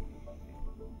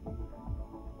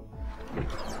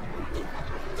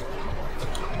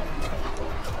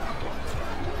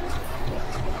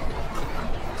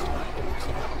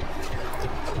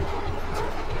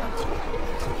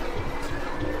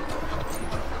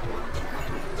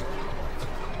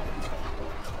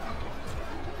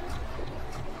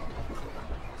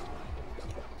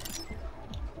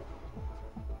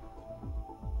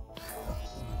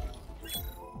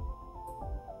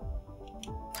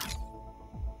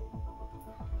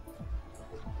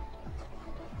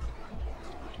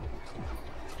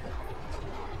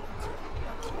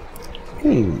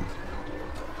 Hmm.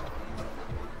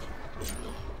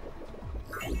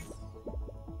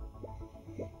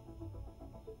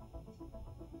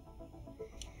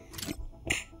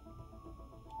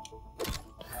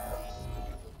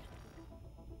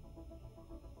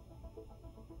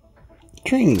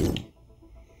 training room.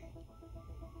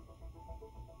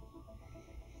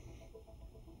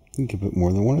 You can put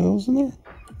more than one of those in there.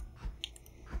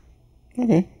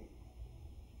 Okay.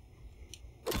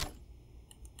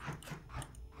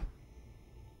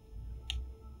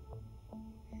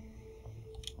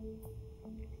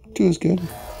 Two is good.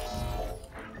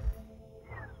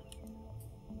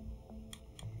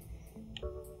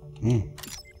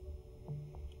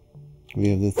 We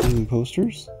have the theme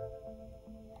posters.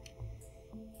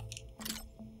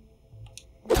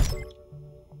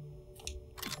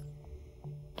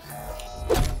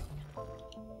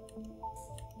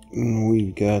 And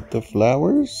we've got the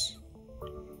flowers.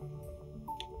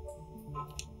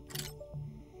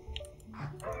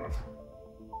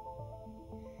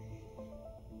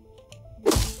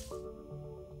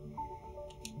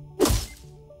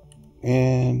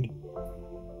 And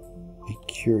a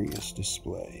curious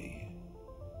display.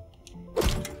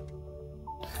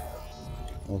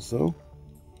 Also,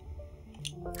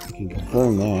 we can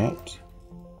confirm that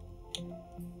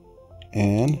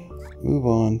and move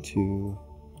on to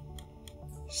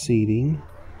seating.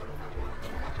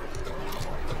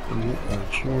 We get our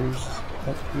chairs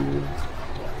up here.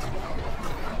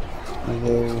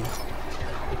 Although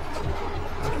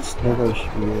I guess nobody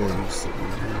should be able to sit in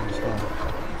here as well.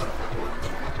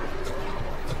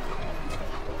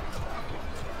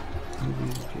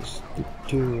 Maybe just the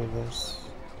two of us.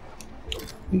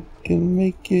 We can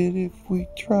make it if we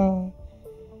try.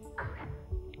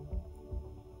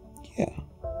 Yeah.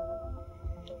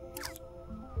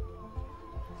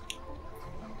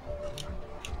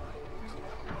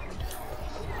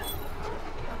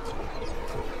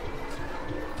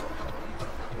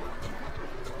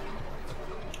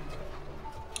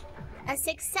 A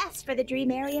success for the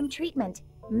Dreamarium treatment.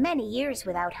 Many years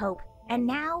without hope, and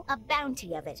now a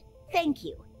bounty of it. Thank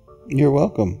you. You're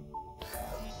welcome.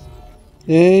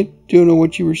 I don't know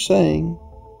what you were saying,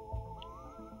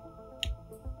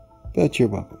 but you're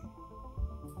welcome.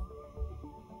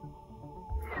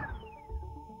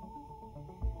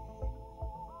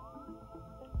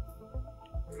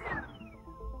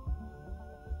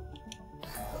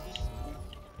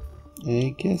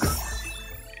 I guess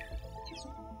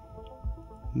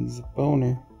he's a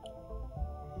boner.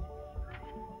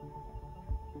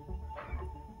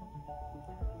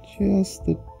 Just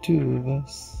the two of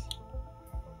us.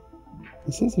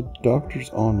 It says the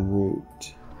doctor's en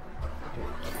route.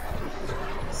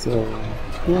 So,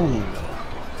 we're on the way.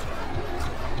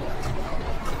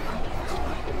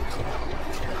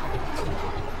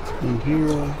 And here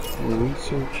we're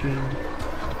researching.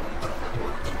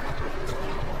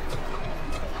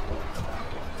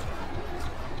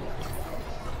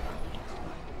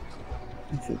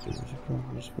 I thought there was a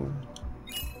progress bar.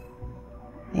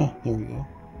 Ah, there we go.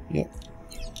 Yep.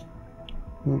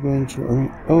 We're going to...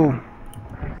 Oh!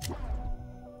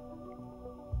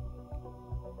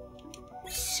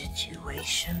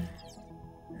 Situation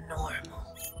normal.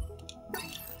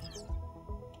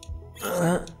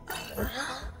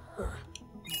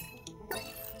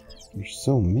 There's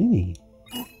so many.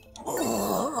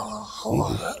 They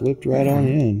just slipped right on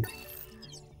in.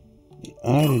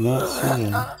 I did not see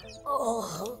them.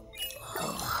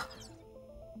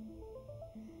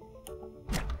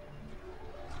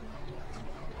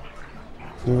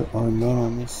 There are none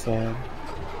on this side.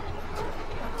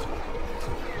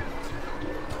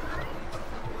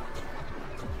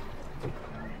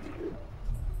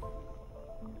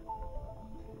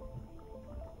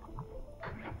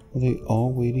 Are they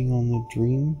all waiting on the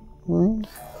dream room?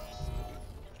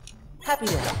 Happy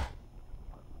day.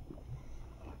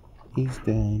 He's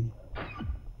done.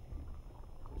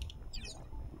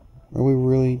 Are we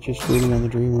really just waiting on the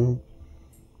dream room?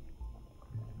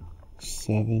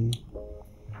 7.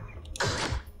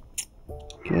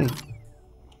 Okay.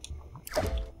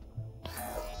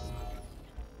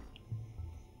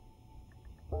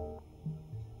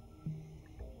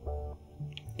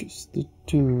 Just the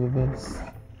two of us.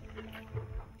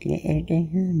 Can I add it down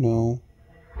here? No.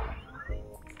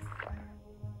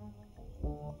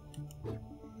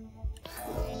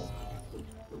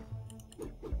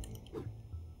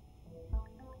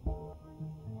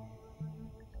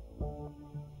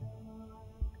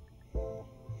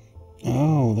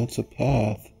 Oh, that's a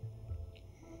path.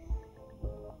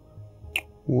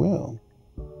 Well.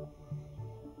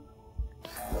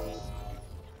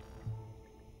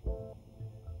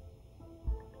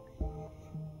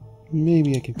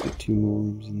 Maybe I can put 2 more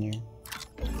rooms in there.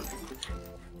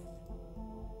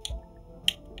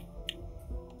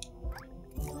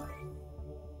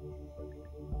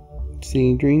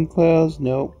 Seeing dream clouds?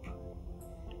 Nope.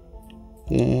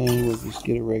 Then we'll just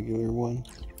get a regular one.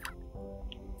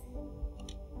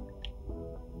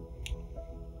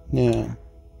 Now,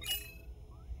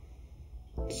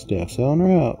 staff's on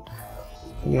route.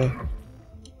 Okay.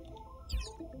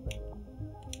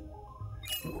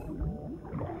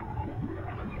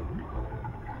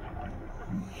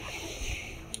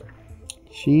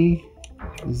 She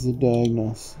is the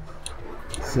diagnosis.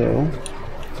 So,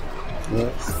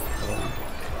 let's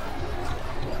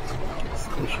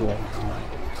specialize in that.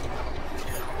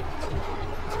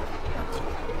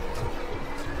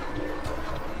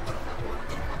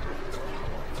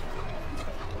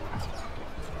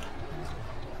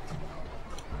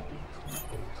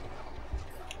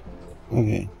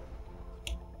 Okay.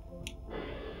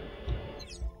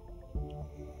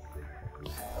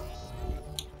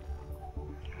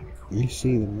 You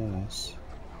see the mess.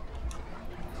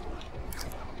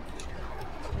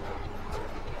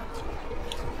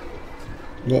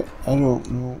 But I don't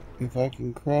know if I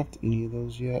can craft any of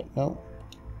those yet. No.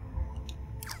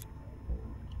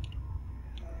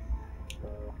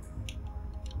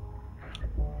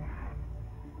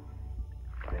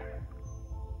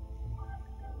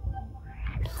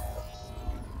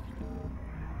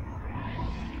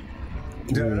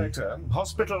 Director,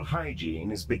 hospital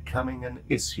hygiene is becoming an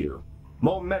issue.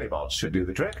 More Metabots should do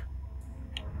the trick.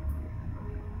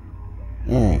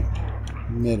 Alright.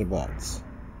 Metabots.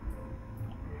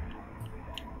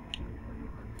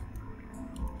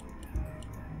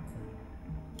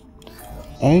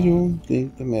 I don't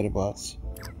think the Metabots.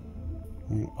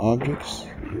 Objects,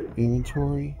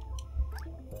 inventory,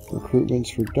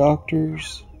 recruitments for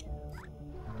doctors,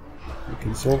 the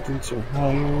consultants are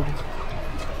hired.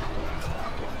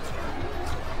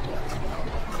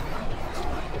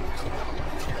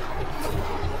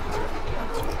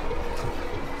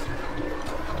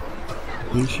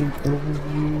 Patient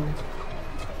overview.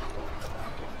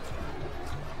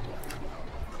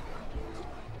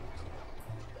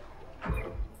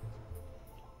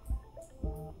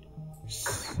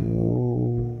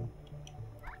 So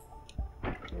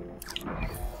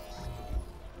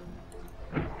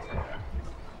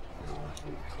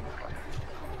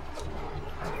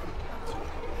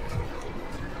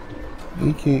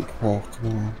we can't craft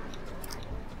more.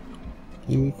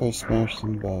 Maybe if I smash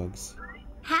some bugs.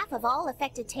 Half of all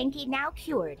affected Tenki now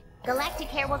cured.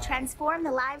 Galacticare will transform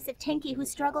the lives of Tenki who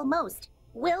struggle most.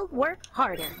 We'll work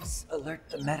harder. Alert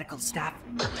the medical staff.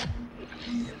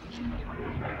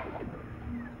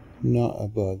 Not a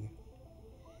bug.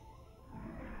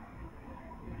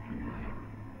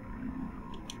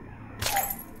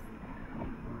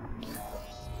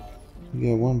 We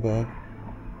got one bug.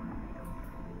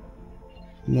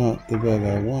 Not the bug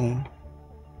I wanted.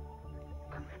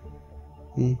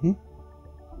 Mm-hmm.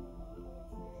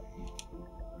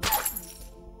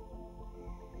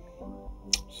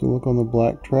 So look on the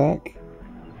black track.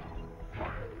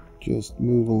 Just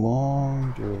move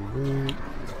along, do a loop.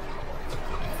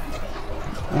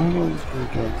 I don't think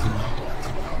I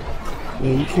can.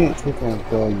 Yeah, you can't click on a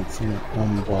bug that's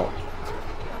unblocked.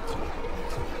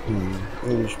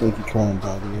 It'll just make you try and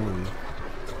buy the area.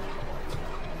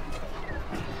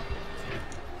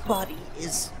 Body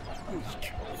is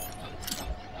weak.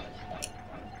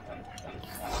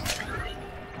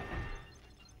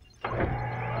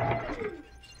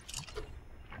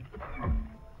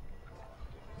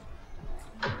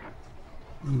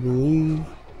 I believe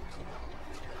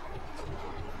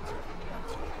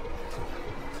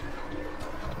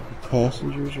the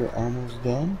passengers are almost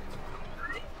done.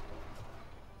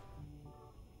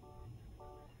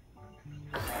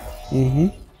 Mm-hmm.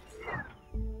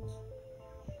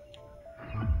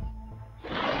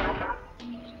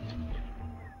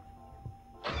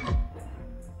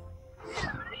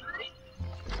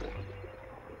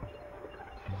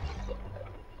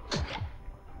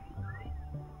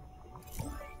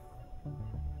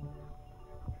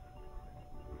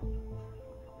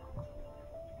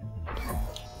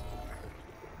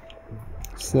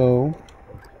 So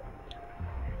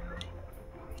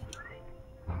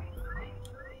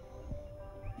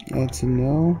that's a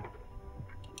no.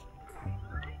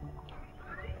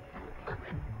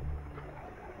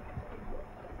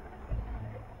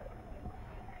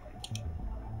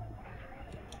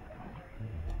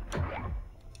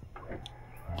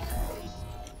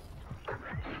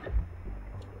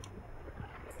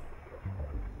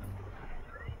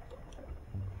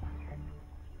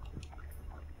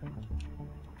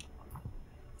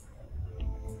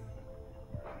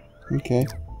 Okay.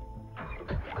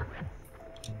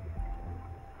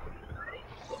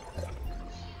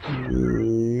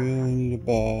 Really need a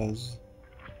Baz.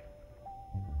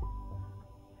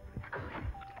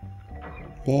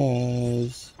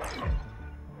 Baz.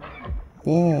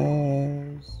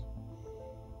 Baz.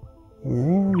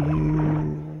 Where are you?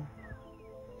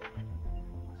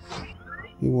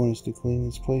 wants to clean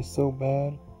this place so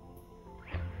bad.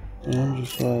 And I'm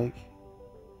just like,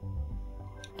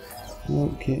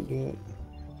 nope, can't do it.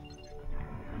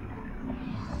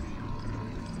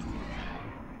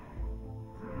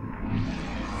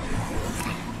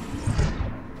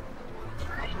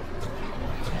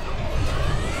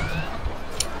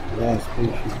 Last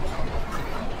patient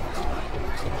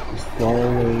as far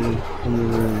away from the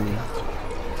room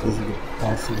as it could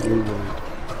possibly wait.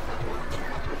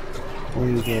 Where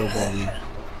you go, buddy?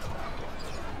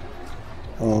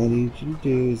 All I need you to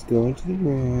do is go into the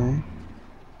room.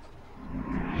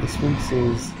 This one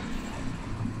says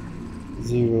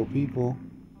 0 people.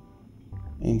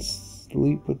 And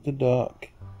sleep with the doc.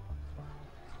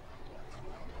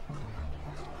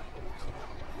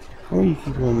 Or you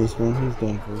keep on this one, he's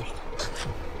done first.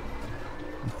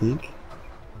 I think.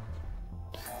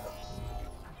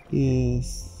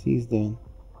 Yes, he's done.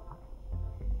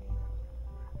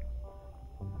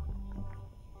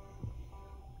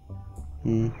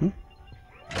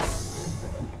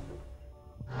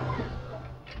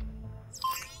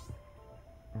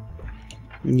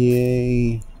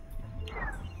 Yay.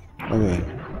 Okay.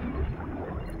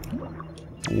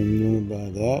 I'm gonna buy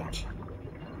that.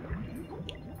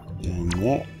 And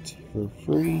that for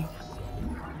free.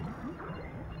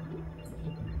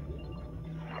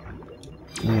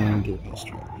 And get a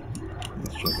pistol.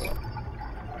 Let's try that.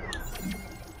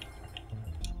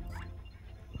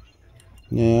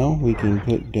 Now we can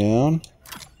put down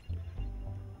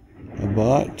a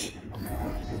bot.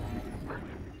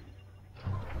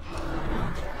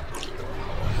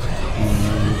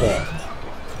 And that.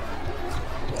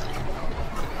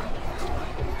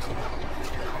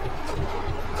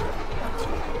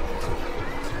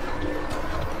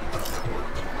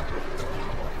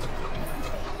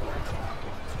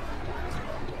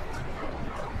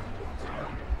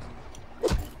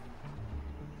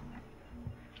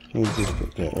 We'll just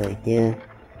put that right there.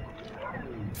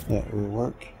 That will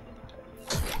work.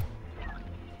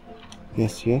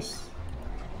 Yes, yes.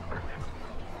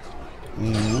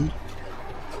 And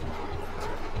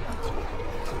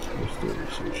we're still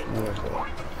researching that.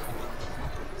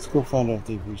 Let's go find out if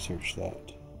they've researched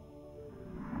that.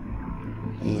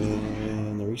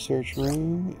 And the research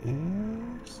room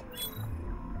is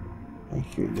right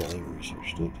here. Yeah, they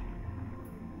researched it.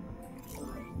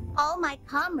 All my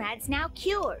comrades now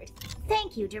cured.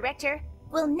 Thank you, Director.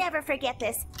 We'll never forget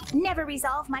this. Never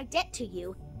resolve my debt to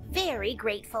you. Very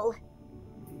grateful.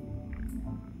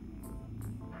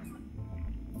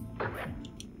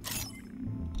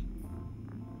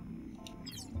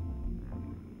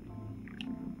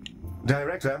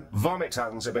 Director, vomit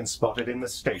tongues have been spotted in the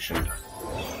station.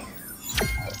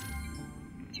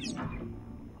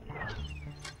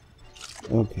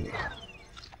 Okay.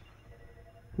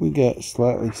 We got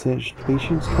slightly cinched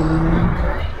patients coming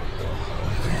in.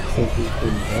 Something's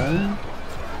been done.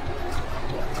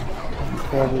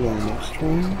 Probably on the next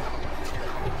train.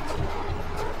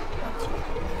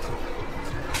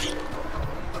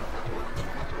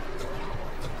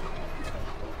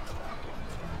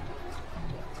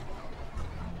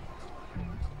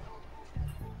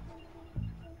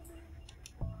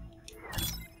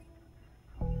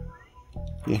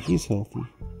 Yeah, he's healthy.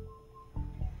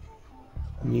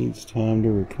 Needs time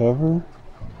to recover.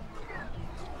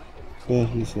 But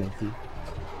he's healthy.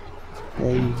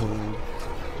 Right, you head.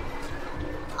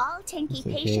 All Tenki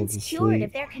patients cured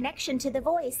of their connection to the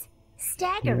voice.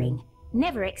 Staggering.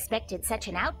 Never expected such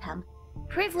an outcome.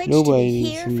 Privileged to be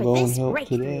here for this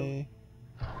breakthrough. Today.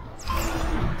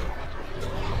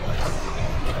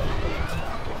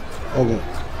 Okay.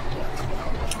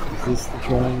 Is this the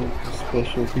trying for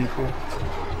special people?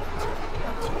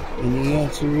 And the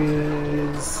answer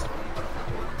is...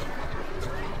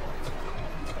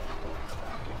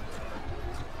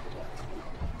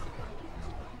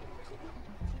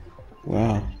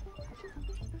 wow.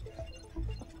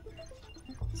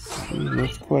 See,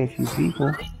 that's quite a few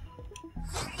people.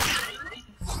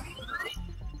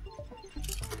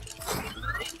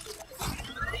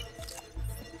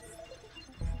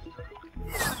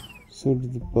 So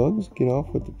did the bugs get off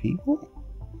with the people?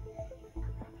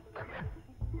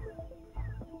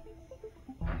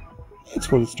 That's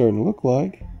what it's starting to look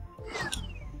like.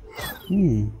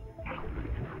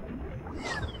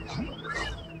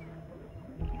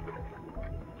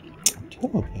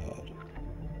 Telepad.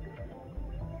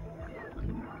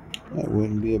 That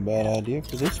wouldn't be a bad idea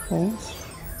for this place.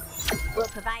 We'll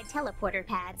provide teleporter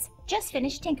pads. Just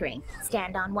finished tinkering.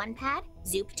 Stand on one pad,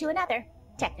 zoop to another.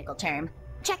 Technical term.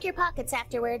 Check your pockets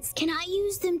afterwards. Can I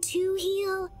use them to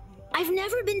heal? I've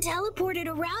never been teleported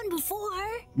around before.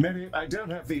 Mary, I don't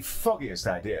have the foggiest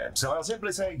idea, so I'll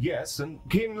simply say yes and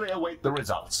keenly await the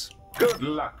results. Good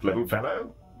luck, little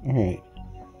fellow. Alright.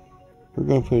 We're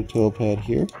going to put a telepad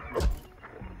here.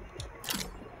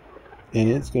 And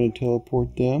it's going to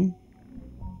teleport them.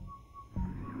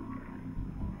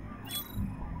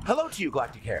 Hello to you,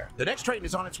 Galactic Air. The next train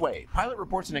is on its way. Pilot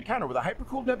reports an encounter with a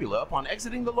hypercooled nebula upon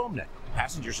exiting the Loam Net.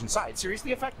 Passengers inside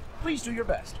seriously affected. Please do your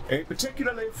best. A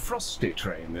particularly frosty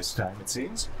train this time, it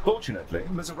seems. Fortunately,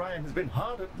 Ms. Orion has been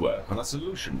hard at work on a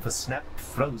solution for snapped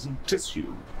frozen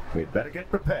tissue. We'd better get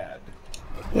prepared.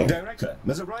 There. Director,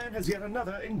 Ms. Orion has yet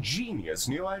another ingenious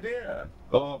new idea.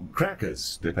 Or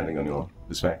crackers, depending on your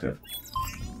perspective.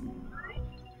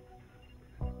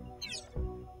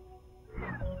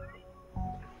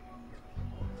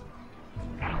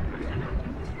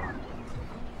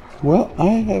 Well,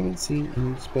 I haven't seen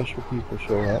any special people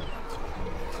show up.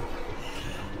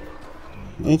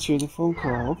 Answer the phone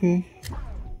call, okay.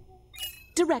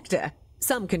 Director,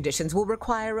 some conditions will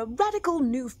require a radical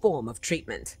new form of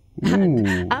treatment.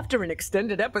 Ooh. After an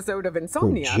extended episode of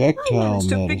insomnia, I Projectile managed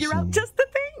to figure medicine. out just the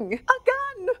thing. A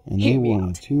gun! And they Hear me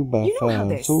want out. a 2x5. You know how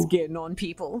there's So skin on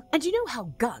people, and you know how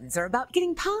guns are about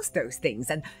getting past those things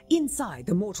and inside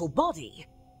the mortal body.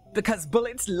 Because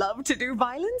bullets love to do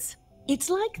violence? It's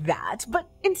like that, but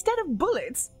instead of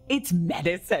bullets, it's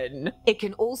medicine. It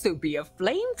can also be a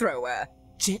flamethrower,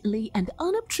 gently and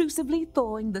unobtrusively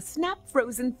thawing the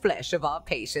snap-frozen flesh of our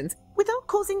patients without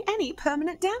causing any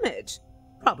permanent damage.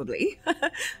 Probably.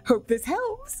 Hope this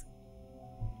helps.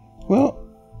 well,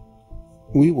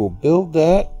 we will build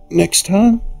that next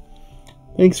time.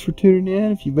 Thanks for tuning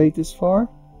in. If you made this far,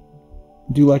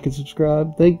 do like and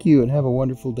subscribe. Thank you and have a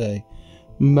wonderful day.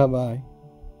 Bye-bye.